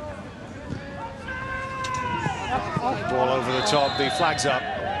 Ball over the top, the flag's up.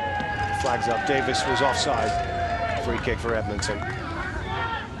 Flag's up, Davis was offside. Free kick for Edmonton.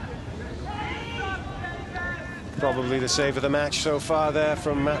 Probably the save of the match so far there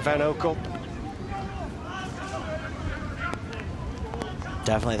from Matt Van Oekel.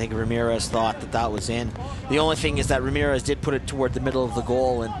 Definitely, I think Ramirez thought that was in. The only thing is that Ramirez did put it toward the middle of the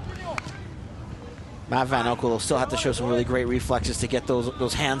goal, and Matt Van Oekel will still have to show some really great reflexes to get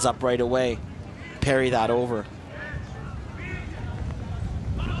those hands up right away, parry that over.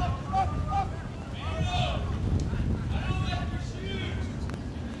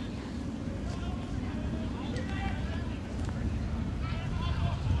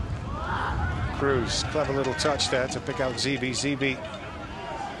 Cruz, clever little touch there to pick out Zeeby. Zeeby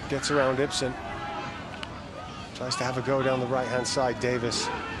gets around Ibsen. Tries to have a go down the right-hand side. Davis,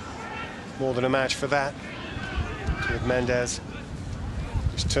 more than a match for that. with Mendez.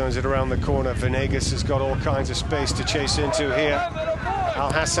 Just turns it around the corner. Venegas has got all kinds of space to chase into here.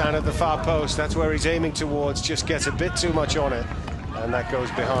 Al Hassan at the far post. That's where he's aiming towards. Just gets a bit too much on it. And that goes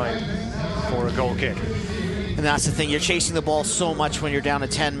behind for a goal kick. And that's the thing. You're chasing the ball so much when you're down to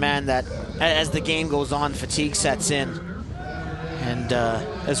 10 men that as the game goes on, fatigue sets in. And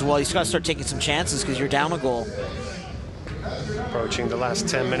as well, you've got to start taking some chances because you're down a goal. Approaching the last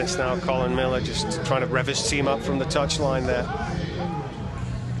 10 minutes now. Colin Miller just trying to rev his team up from the touchline there.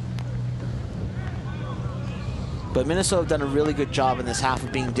 But Minnesota have done a really good job in this half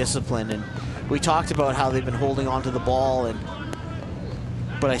of being disciplined. And we talked about how they've been holding on to the ball.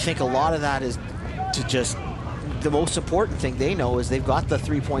 But I think a lot of that is to just... The most important thing they know is they've got the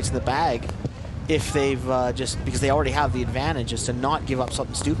 3 points in the bag if they've just... Because they already have the advantage, is to not give up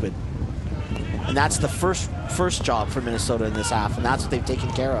something stupid. And that's the first job for Minnesota in this half, and that's what they've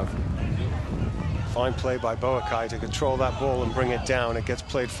taken care of. Fine play by Boakai to control that ball and bring it down. It gets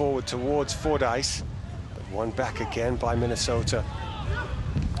played forward towards Fordyce, but one back again by Minnesota.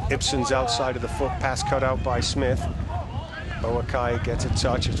 Ibsen's outside of the foot, pass cut out by Smith. Boakai gets a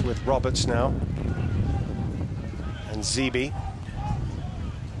touch. It's with Roberts now. And Zeeby.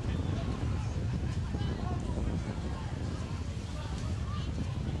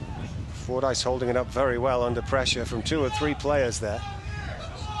 Fordyce holding it up very well under pressure from 2 or 3 players there.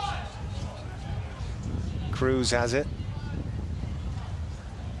 Cruz has it.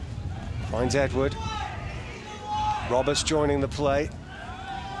 Finds Edward. Roberts joining the play.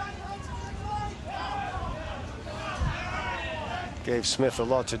 Gave Smith a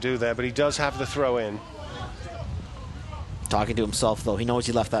lot to do there, but he does have the throw in. Talking to himself, though. He knows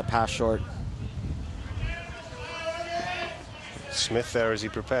he left that pass short. Smith there as he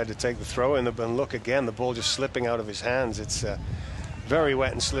prepared to take the throw in, and look again, the ball just slipping out of his hands. It's very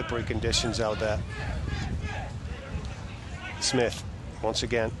wet and slippery conditions out there. Smith once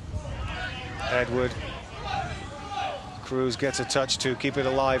again. Edward. Cruz gets a touch to keep it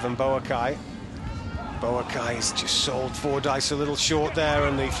alive, and Boakai. Boakai's just sold Fordyce a little short there,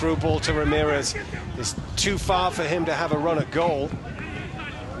 and the through ball to Ramirez is too far for him to have a run at goal.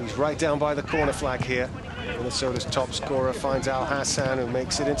 He's right down by the corner flag here. Minnesota's top scorer finds Al Hassan, who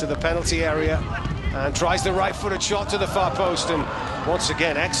makes it into the penalty area and tries the right-footed shot to the far post. And once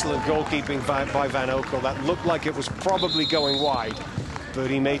again, excellent goalkeeping by Van Oekel. That looked like it was probably going wide, but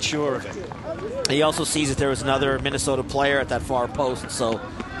he made sure of it. He also sees that there was another Minnesota player at that far post, so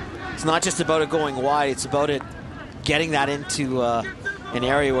it's not just about it going wide, it's about it getting that into an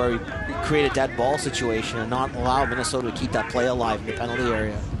area where we create a dead ball situation and not allow Minnesota to keep that play alive in the penalty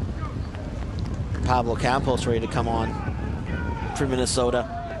area. Pablo Campos ready to come on for Minnesota.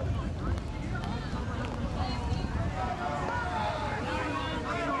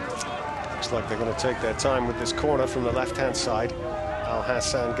 Looks like they're going to take their time with this corner from the left-hand side. Al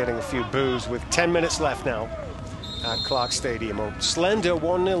Hassan getting a few boos with 10 minutes left now at Clarke Stadium. A slender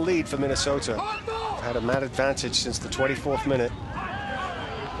 1-0 lead for Minnesota. They've had a mad advantage since the 24th minute.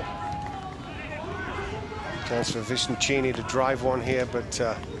 Chance for Visnuccini to drive one here, but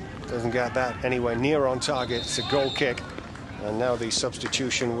doesn't get that anywhere near on target. It's a goal kick. And now the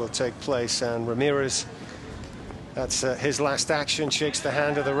substitution will take place, and Ramirez, that's his last action, shakes the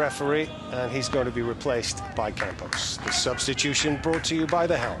hand of the referee, and he's going to be replaced by Campos. The substitution brought to you by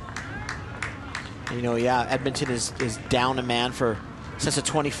the Helm. You know, yeah, Edmonton is down a man since the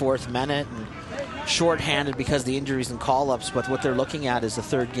 24th minute and shorthanded because of the injuries and call-ups, but what they're looking at is the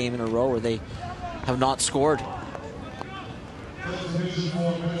 3rd game in a row where they have not scored.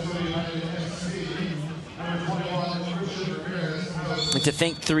 And to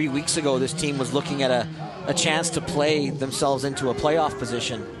think 3 weeks ago this team was looking at a chance to play themselves into a playoff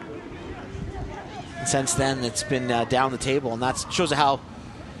position. And since then, it's been down the table, and that shows how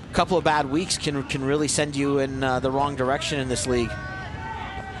a couple of bad weeks can really send you in the wrong direction in this league.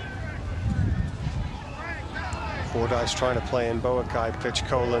 Fordyce trying to play in Boakai, pitch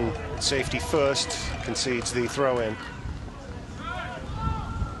Colin, safety first, concedes the throw in.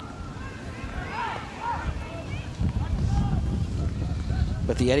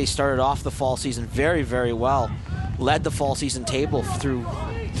 But the Eddies started off the fall season very, very well. Led the fall season table through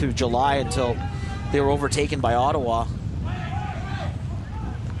July until they were overtaken by Ottawa.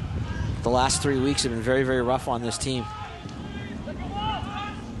 The last 3 weeks have been very, very rough on this team.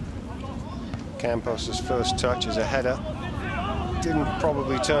 Campos' first touch is a header. Didn't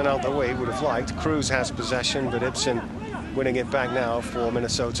probably turn out the way he would have liked. Cruz has possession, but Ibsen winning it back now for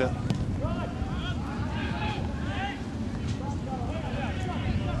Minnesota.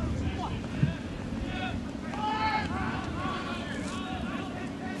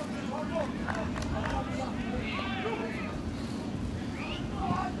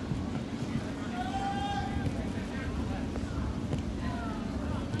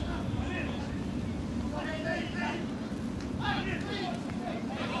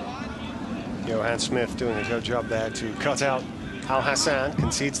 Johan Smith doing a good job there to cut out Al Hassan,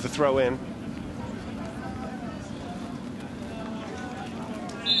 concedes the throw in.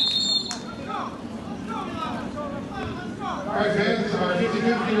 All right, fans, our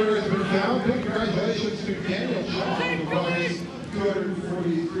 50-50 order has been found. Congratulations to Daniel Shaw for the prize,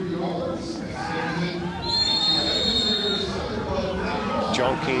 $243.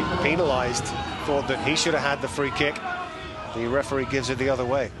 Jonky penalized, thought that he should have had the free kick. The referee gives it the other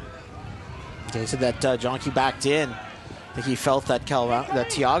way. They said that Jonky backed in. I think he felt that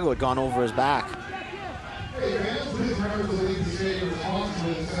Thiago had gone over his back.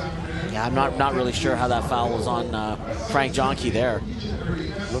 Yeah, I'm not really sure how that foul was on Frank Jonky there.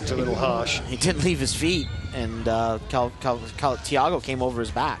 Looked a little harsh. He didn't leave his feet, and Thiago came over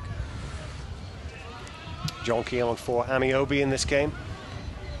his back. Jonky on for Amiobi in this game.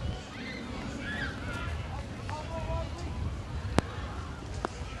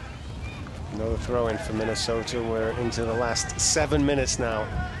 Another throw-in for Minnesota. We're into the last 7 minutes now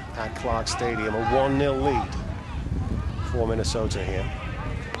at Clarke Stadium. A 1-0 lead for Minnesota here.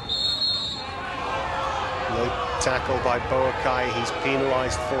 Late tackle by Boakai. He's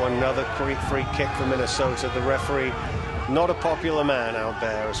penalized for another free kick for Minnesota. The referee, not a popular man out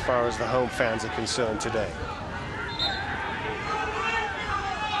there as far as the home fans are concerned today.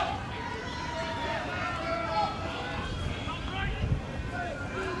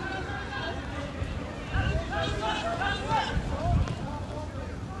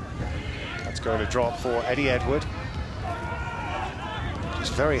 Going to drop for Eddie Edward. It's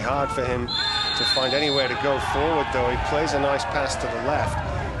very hard for him to find anywhere to go forward, though. He plays a nice pass to the left,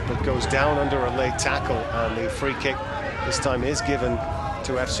 but goes down under a late tackle, and the free kick this time is given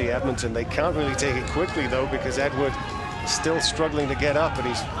to FC Edmonton. They can't really take it quickly, though, because Edward is still struggling to get up, and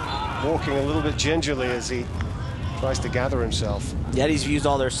he's walking a little bit gingerly as he tries to gather himself. The Eddies used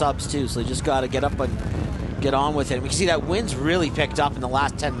all their subs, too, so they just got to get up and get on with it. We can see that wind's really picked up in the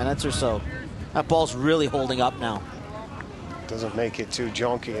last 10 minutes or so. That ball's really holding up now. Doesn't make it to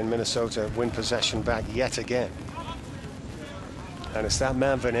Jonky, and Minnesota win possession back yet again. And it's that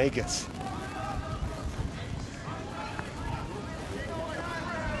man Venegas.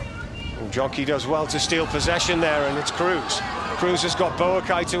 Jonky does well to steal possession there, and it's Cruz. Cruz has got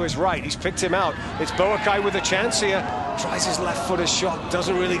Boakai to his right. He's picked him out. It's Boakai with a chance here. Tries his left-footed shot.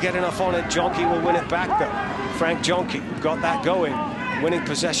 Doesn't really get enough on it. Jonky will win it back, though. Frank Jonky got that going. Winning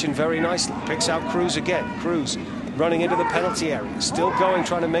possession very nicely. Picks out Cruz again. Cruz running into the penalty area. Still going,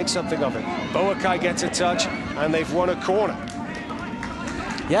 trying to make something of it. Boakai gets a touch, and they've won a corner.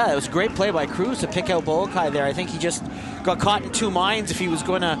 Yeah, it was a great play by Cruz to pick out Boakai there. I think he just got caught in two minds if he was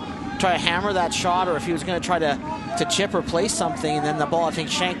going to try to hammer that shot or if he was going to try to chip or place something, and then the ball, I think,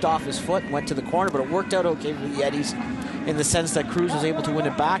 shanked off his foot and went to the corner, but it worked out okay for the Eddies in the sense that Cruz was able to win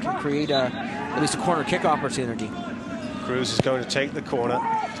it back and create at least a corner kick opportunity. Cruz is going to take the corner.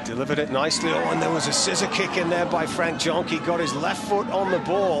 He's delivered it nicely. Oh, and there was a scissor kick in there by Frank Jonky. Got his left foot on the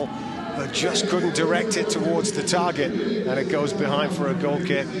ball, but just couldn't direct it towards the target. And it goes behind for a goal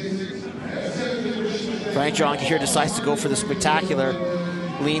kick. Frank Jonky here decides to go for the spectacular.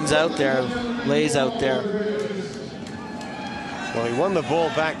 Leans out there, lays out there. Well, he won the ball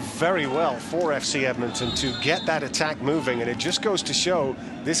back very well for FC Edmonton to get that attack moving. And it just goes to show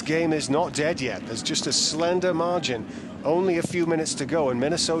this game is not dead yet. There's just a slender margin. Only a few minutes to go, and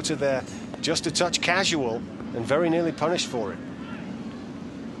Minnesota there just a touch casual and very nearly punished for it.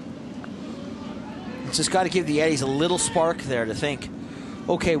 It's just got to give the Eddies a little spark there to think,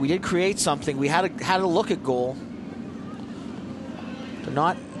 okay, we did create something. We had a look at goal.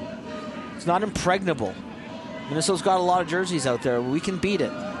 It's not impregnable. Minnesota's got a lot of jerseys out there. We can beat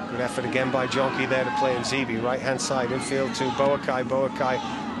it. Good effort again by Jonky there to play in Zeeby. Right-hand side, infield to Boakai. Boakai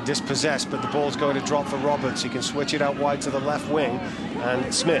dispossessed, but the ball's going to drop for Roberts. He can switch it out wide to the left wing.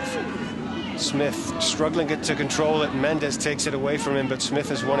 And Smith struggling to control it. Mendes takes it away from him, but Smith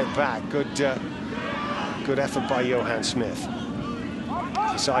has won it back. Good effort by Johan Smith.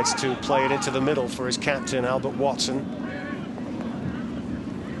 Decides to play it into the middle for his captain, Albert Watson.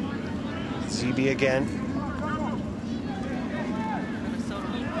 Zeeby again.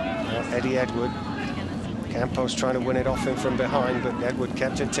 Now Eddie Edward. Campos trying to win it off him from behind, but Edward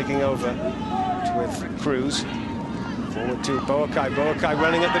kept it ticking over with Cruz. Forward to Boakai. Boakai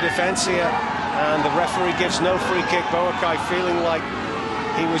running at the defense here, and the referee gives no free kick. Boakai feeling like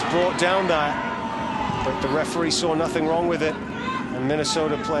he was brought down there, but the referee saw nothing wrong with it, and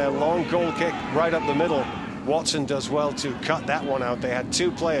Minnesota play a long goal kick right up the middle. Watson does well to cut that one out. They had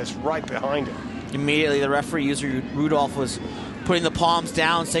two players right behind him. Immediately, the referee, user Rudolph, was putting the palms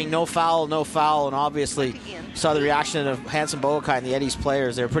down, saying no foul, no foul, and obviously saw the reaction of Hanson Boakai and the Eddies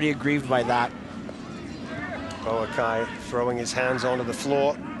players. They were pretty aggrieved by that. Boakai throwing his hands onto the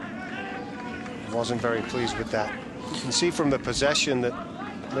floor. Wasn't very pleased with that. You can see from the possession that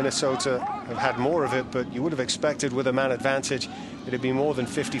Minnesota have had more of it, but you would have expected with a man advantage it'd be more than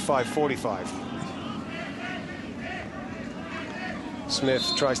 55-45.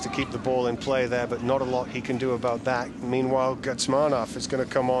 Smith tries to keep the ball in play there, but not a lot he can do about that. Meanwhile, Gutsmanov is going to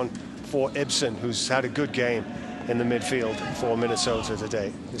come on for Ibsen, who's had a good game in the midfield for Minnesota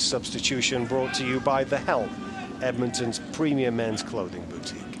today. This substitution brought to you by The Helm, Edmonton's premium men's clothing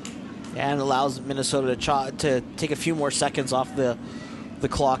boutique. And allows Minnesota to take a few more seconds off the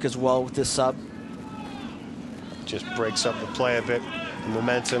clock as well with this sub. Just breaks up the play a bit. The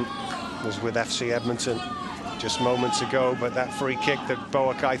momentum was with FC Edmonton just moments ago, but that free kick that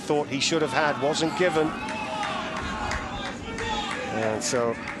Boakai thought he should have had wasn't given. And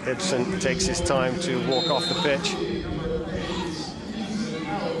so Ibsen takes his time to walk off the pitch.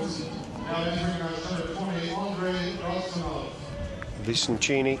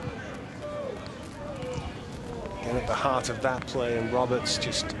 Vicencini again at the heart of that play, and Roberts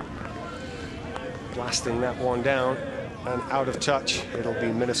just blasting that one down and out of touch. It'll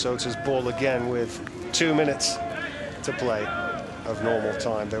be Minnesota's ball again with 2 minutes to play of normal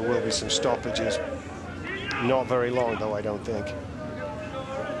time. There will be some stoppages, not very long though, I don't think.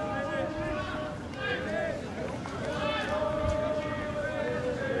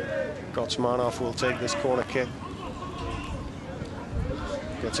 Gutsmanov will take this corner kick.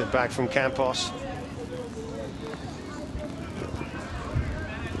 Gets it back from Campos.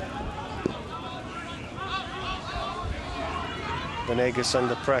 Venegas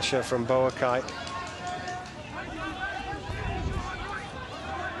under pressure from Boakai.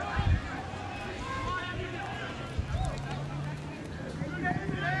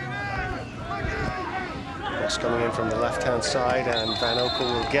 Cross coming in from the left-hand side, and Van Oekel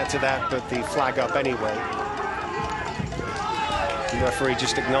will get to that, but the flag up anyway. The referee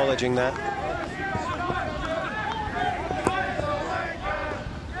just acknowledging that.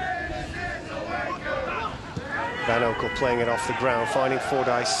 Van Oekel playing it off the ground, finding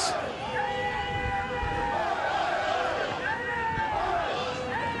Fordyce.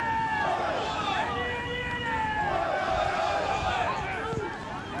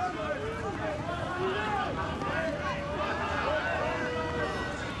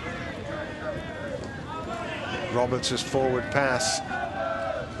 Roberts' forward pass,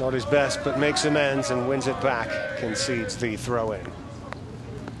 not his best, but makes amends and wins it back, concedes the throw-in.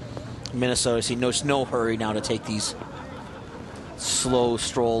 Minnesota see no hurry now to take these slow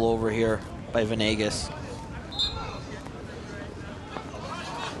stroll over here by Venegas.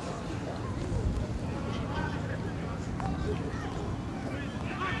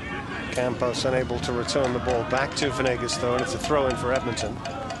 Campos unable to return the ball back to Venegas though, and it's a throw-in for Edmonton.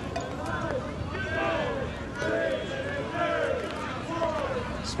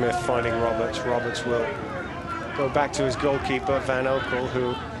 Smith finding Roberts. Roberts will go back to his goalkeeper, Van Oekel,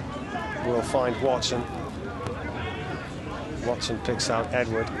 who will find Watson. Watson picks out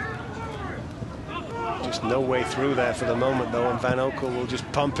Edward. Just no way through there for the moment, though, and Van Oekel will just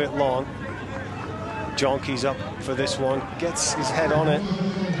pump it long. Jonke's up for this one, gets his head on it.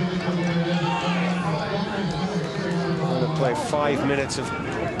 Going to play 5 minutes of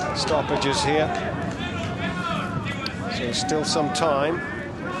stoppages here. So still some time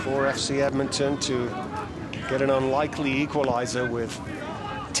for FC Edmonton to get an unlikely equalizer with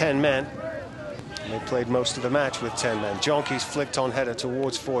 10 men. They played most of the match with 10 men. Jonke's flicked on header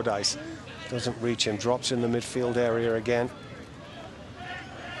towards Fordyce. Doesn't reach him, drops in the midfield area again.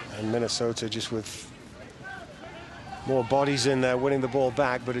 And Minnesota just with more bodies in there, winning the ball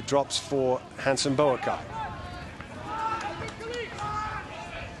back, but it drops for Hansen Boakai.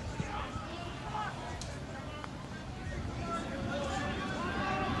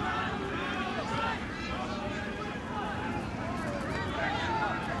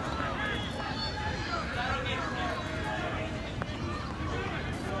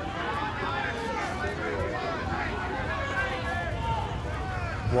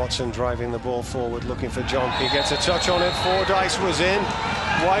 Watson driving the ball forward, looking for Jonke. Gets a touch on it. Fordyce was in.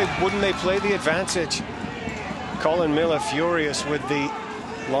 Why wouldn't they play the advantage? Colin Miller furious with the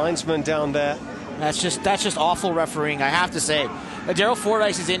linesman down there. That's just awful refereeing, I have to say. Daryl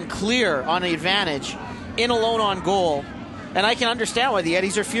Fordyce is in clear on the advantage, in alone on goal, and I can understand why the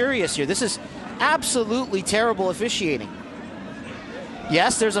Eddies are furious here. This is absolutely terrible officiating.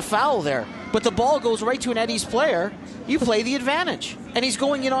 Yes, there's a foul there, but the ball goes right to an Eddies player. You play the advantage, and he's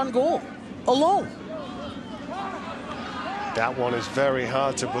going in on goal, alone. That one is very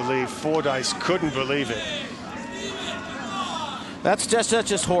hard to believe. Fordyce couldn't believe it. That's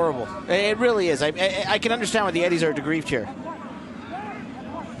just horrible. It really is. I can understand why the Eddies are aggrieved here.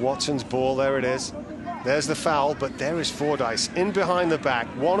 Watson's ball, there it is. There's the foul, but there is Fordyce in behind the back,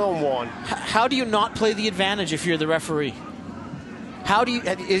 one-on-one. How do you not play the advantage if you're the referee? How do you?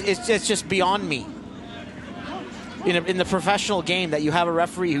 It's just beyond me. In the professional game, that you have a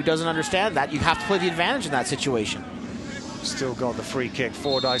referee who doesn't understand that, you have to play the advantage in that situation. Still got the free kick.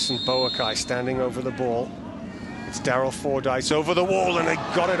 Fordyce and Boakai standing over the ball. It's Daryl Fordyce over the wall, and they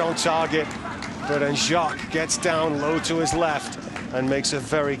got it on target. But then Jacques gets down low to his left and makes a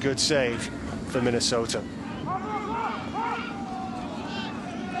very good save for Minnesota.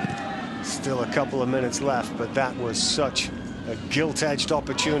 Still a couple of minutes left, but that was such a gilt-edged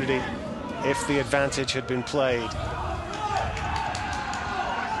opportunity if the advantage had been played.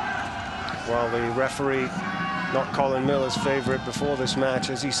 Well, the referee, not Colin Miller's favorite before this match,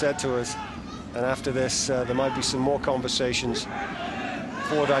 as he said to us, and after this there might be some more conversations.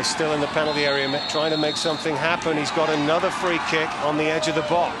 Fordyce still in the penalty area trying to make something happen. He's got another free kick on the edge of the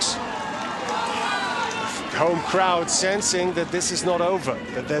box. Home crowd sensing that this is not over,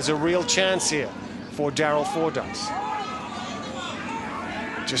 that there's a real chance here for Daryl Fordyce.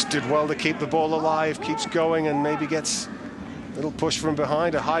 Just did well to keep the ball alive, keeps going, and maybe gets a little push from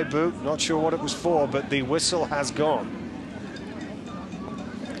behind, a high boot. Not sure what it was for, but the whistle has gone.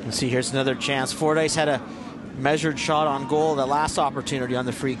 Let's see, here's another chance. Fordyce had a measured shot on goal, the last opportunity on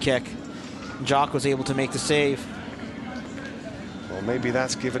the free kick. Jacques was able to make the save. Well, maybe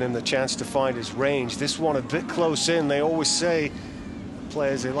that's given him the chance to find his range. This one a bit close in. They always say,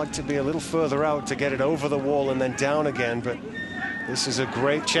 players, they like to be a little further out to get it over the wall and then down again, but this is a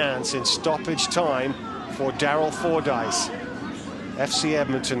great chance in stoppage time for Daryl Fordyce. FC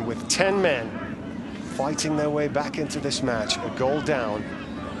Edmonton with 10 men fighting their way back into this match, a goal down.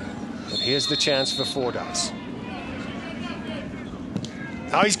 But here's the chance for Fordyce.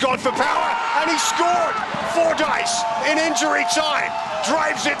 Now he's gone for power, and he scored! Fordyce, in injury time,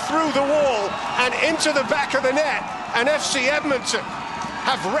 drives it through the wall and into the back of the net. And FC Edmonton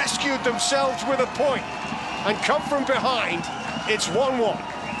have rescued themselves with a point and come from behind. It's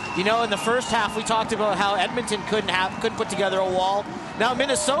 1-1. You know, in the first half, we talked about how Edmonton couldn't put together a wall. Now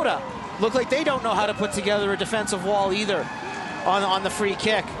Minnesota look like they don't know how to put together a defensive wall either on the free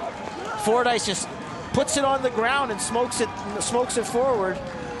kick. Fordyce just puts it on the ground and smokes it forward.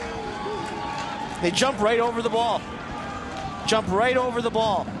 They jump right over the ball. Jump right over the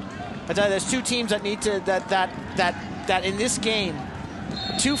ball. I tell you, there's two teams that need to that in this game.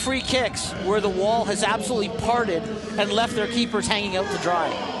 Two free kicks where the wall has absolutely parted and left their keepers hanging out to dry.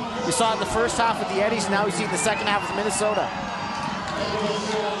 You saw it in the first half with the Eddies, now we see it in the second half with Minnesota.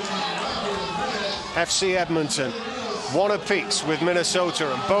 FC Edmonton, one apiece with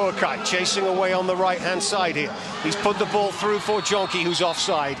Minnesota, and Boakai chasing away on the right-hand side here. He's put the ball through for Jonky, who's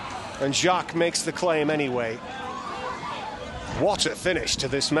offside, and Jacques makes the claim anyway. What a finish to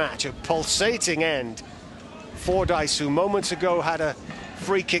this match, a pulsating end. Fordyce, who moments ago had a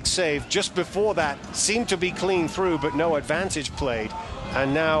free kick save, just before that seemed to be clean through, but no advantage played.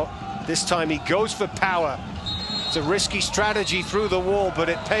 And now, this time he goes for power. It's a risky strategy through the wall, but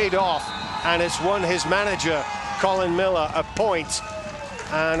it paid off, and it's won his manager, Colin Miller, a point.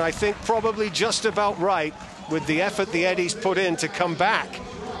 And I think probably just about right with the effort the Eddies put in to come back,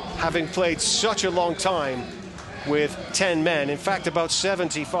 having played such a long time with 10 men, in fact about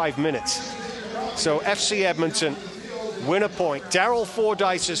 75 minutes. So FC Edmonton win a point. Daryl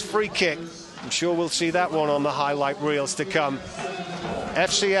Fordyce's free kick, I'm sure we'll see that one on the highlight reels to come.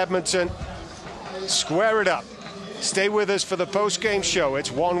 FC Edmonton square it up. Stay with us for the post-game show. It's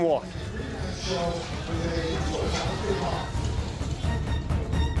 1-1.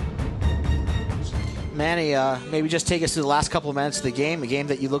 Manny, maybe just take us to the last couple of minutes of the game, a game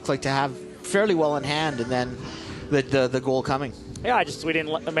that you looked like to have fairly well in hand, and then the goal coming. Yeah, we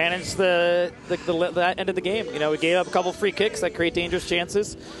didn't manage that end of the game. You know, we gave up a couple free kicks that create dangerous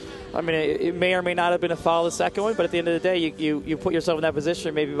chances. I mean, it may or may not have been a foul the second one, but at the end of the day, you put yourself in that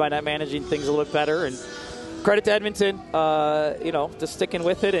position maybe by not managing things a little bit better. And credit to Edmonton, you know, just sticking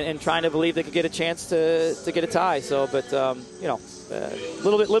with it and trying to believe they could get a chance to get a tie. So, but you know, a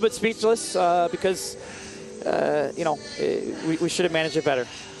little bit speechless because you know, we should have managed it better.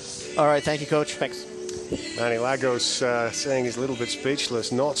 All right, thank you, Coach. Thanks. Manny Lagos saying he's a little bit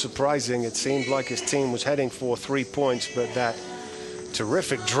speechless. Not surprising. It seemed like his team was heading for 3 points, but that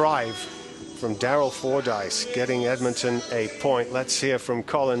terrific drive from Daryl Fordyce getting Edmonton a point. Let's hear from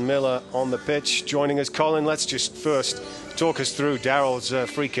Colin Miller on the pitch. Joining us, Colin, let's just first talk us through Daryl's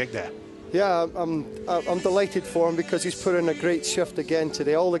free kick there. Yeah, I'm delighted for him because he's put in a great shift again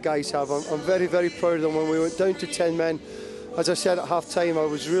today. All the guys have. I'm very, very proud of them. When we went down to 10 men, as I said at half-time, I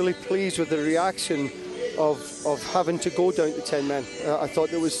was really pleased with the reaction of having to go down to 10 men. I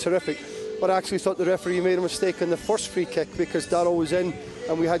thought it was terrific. But I actually thought the referee made a mistake on the first free kick because Darrell was in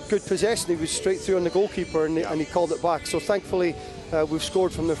and we had good possession. He was straight through on the goalkeeper and he called it back. So thankfully we've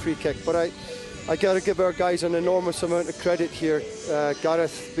scored from the free kick. But I got to give our guys an enormous amount of credit here,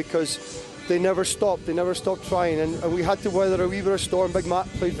 Gareth, because they never stopped. They never stopped trying. And we had to weather a wee bit of storm. Big Matt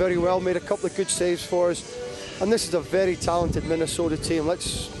played very well, made a couple of good saves for us. And this is a very talented Minnesota team.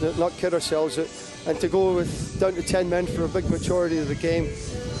 Let's not kid ourselves. And to go with down to 10 men for a big majority of the game,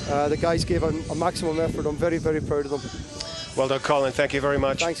 the guys gave a maximum effort. I'm very, very proud of them. Well done, Colin. Thank you very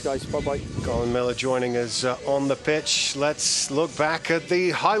much. Thanks, guys. Bye-bye. Colin Miller joining us on the pitch. Let's look back at the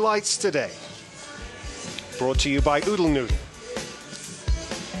highlights today. Brought to you by Oodle Noodle.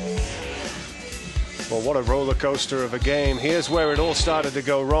 Well, what a roller coaster of a game. Here's where it all started to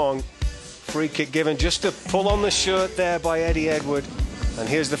go wrong. Free kick given just to pull on the shirt there by Eddie Edward. And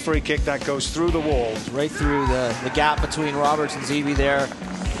here's the free kick that goes through the wall. Right through the gap between Roberts and Zeeby there.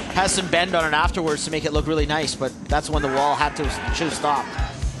 Has some bend on it afterwards to make it look really nice, but that's when the wall should have stopped.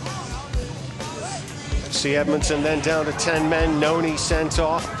 See Edmonton then down to 10 men. Noni sent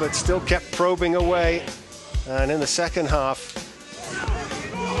off, but still kept probing away. And in the second half,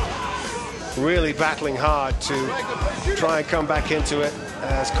 really battling hard to try and come back into it.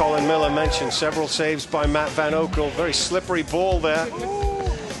 As Colin Miller mentioned, several saves by Matt Van Oekel. Very slippery ball there.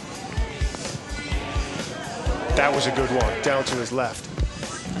 That was a good one, down to his left.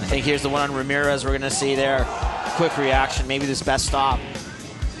 I think here's the one on Ramirez we're going to see there. Quick reaction, maybe this best stop.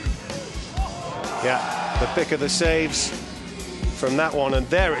 Yeah, the pick of the saves from that one. And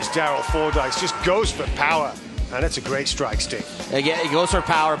there is Darrell Fordyce, just goes for power. And it's a great strike, Steve. Again, it goes for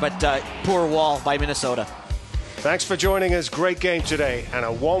power, but poor wall by Minnesota. Thanks for joining us. Great game today and a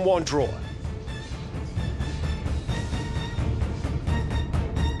 1-1 draw.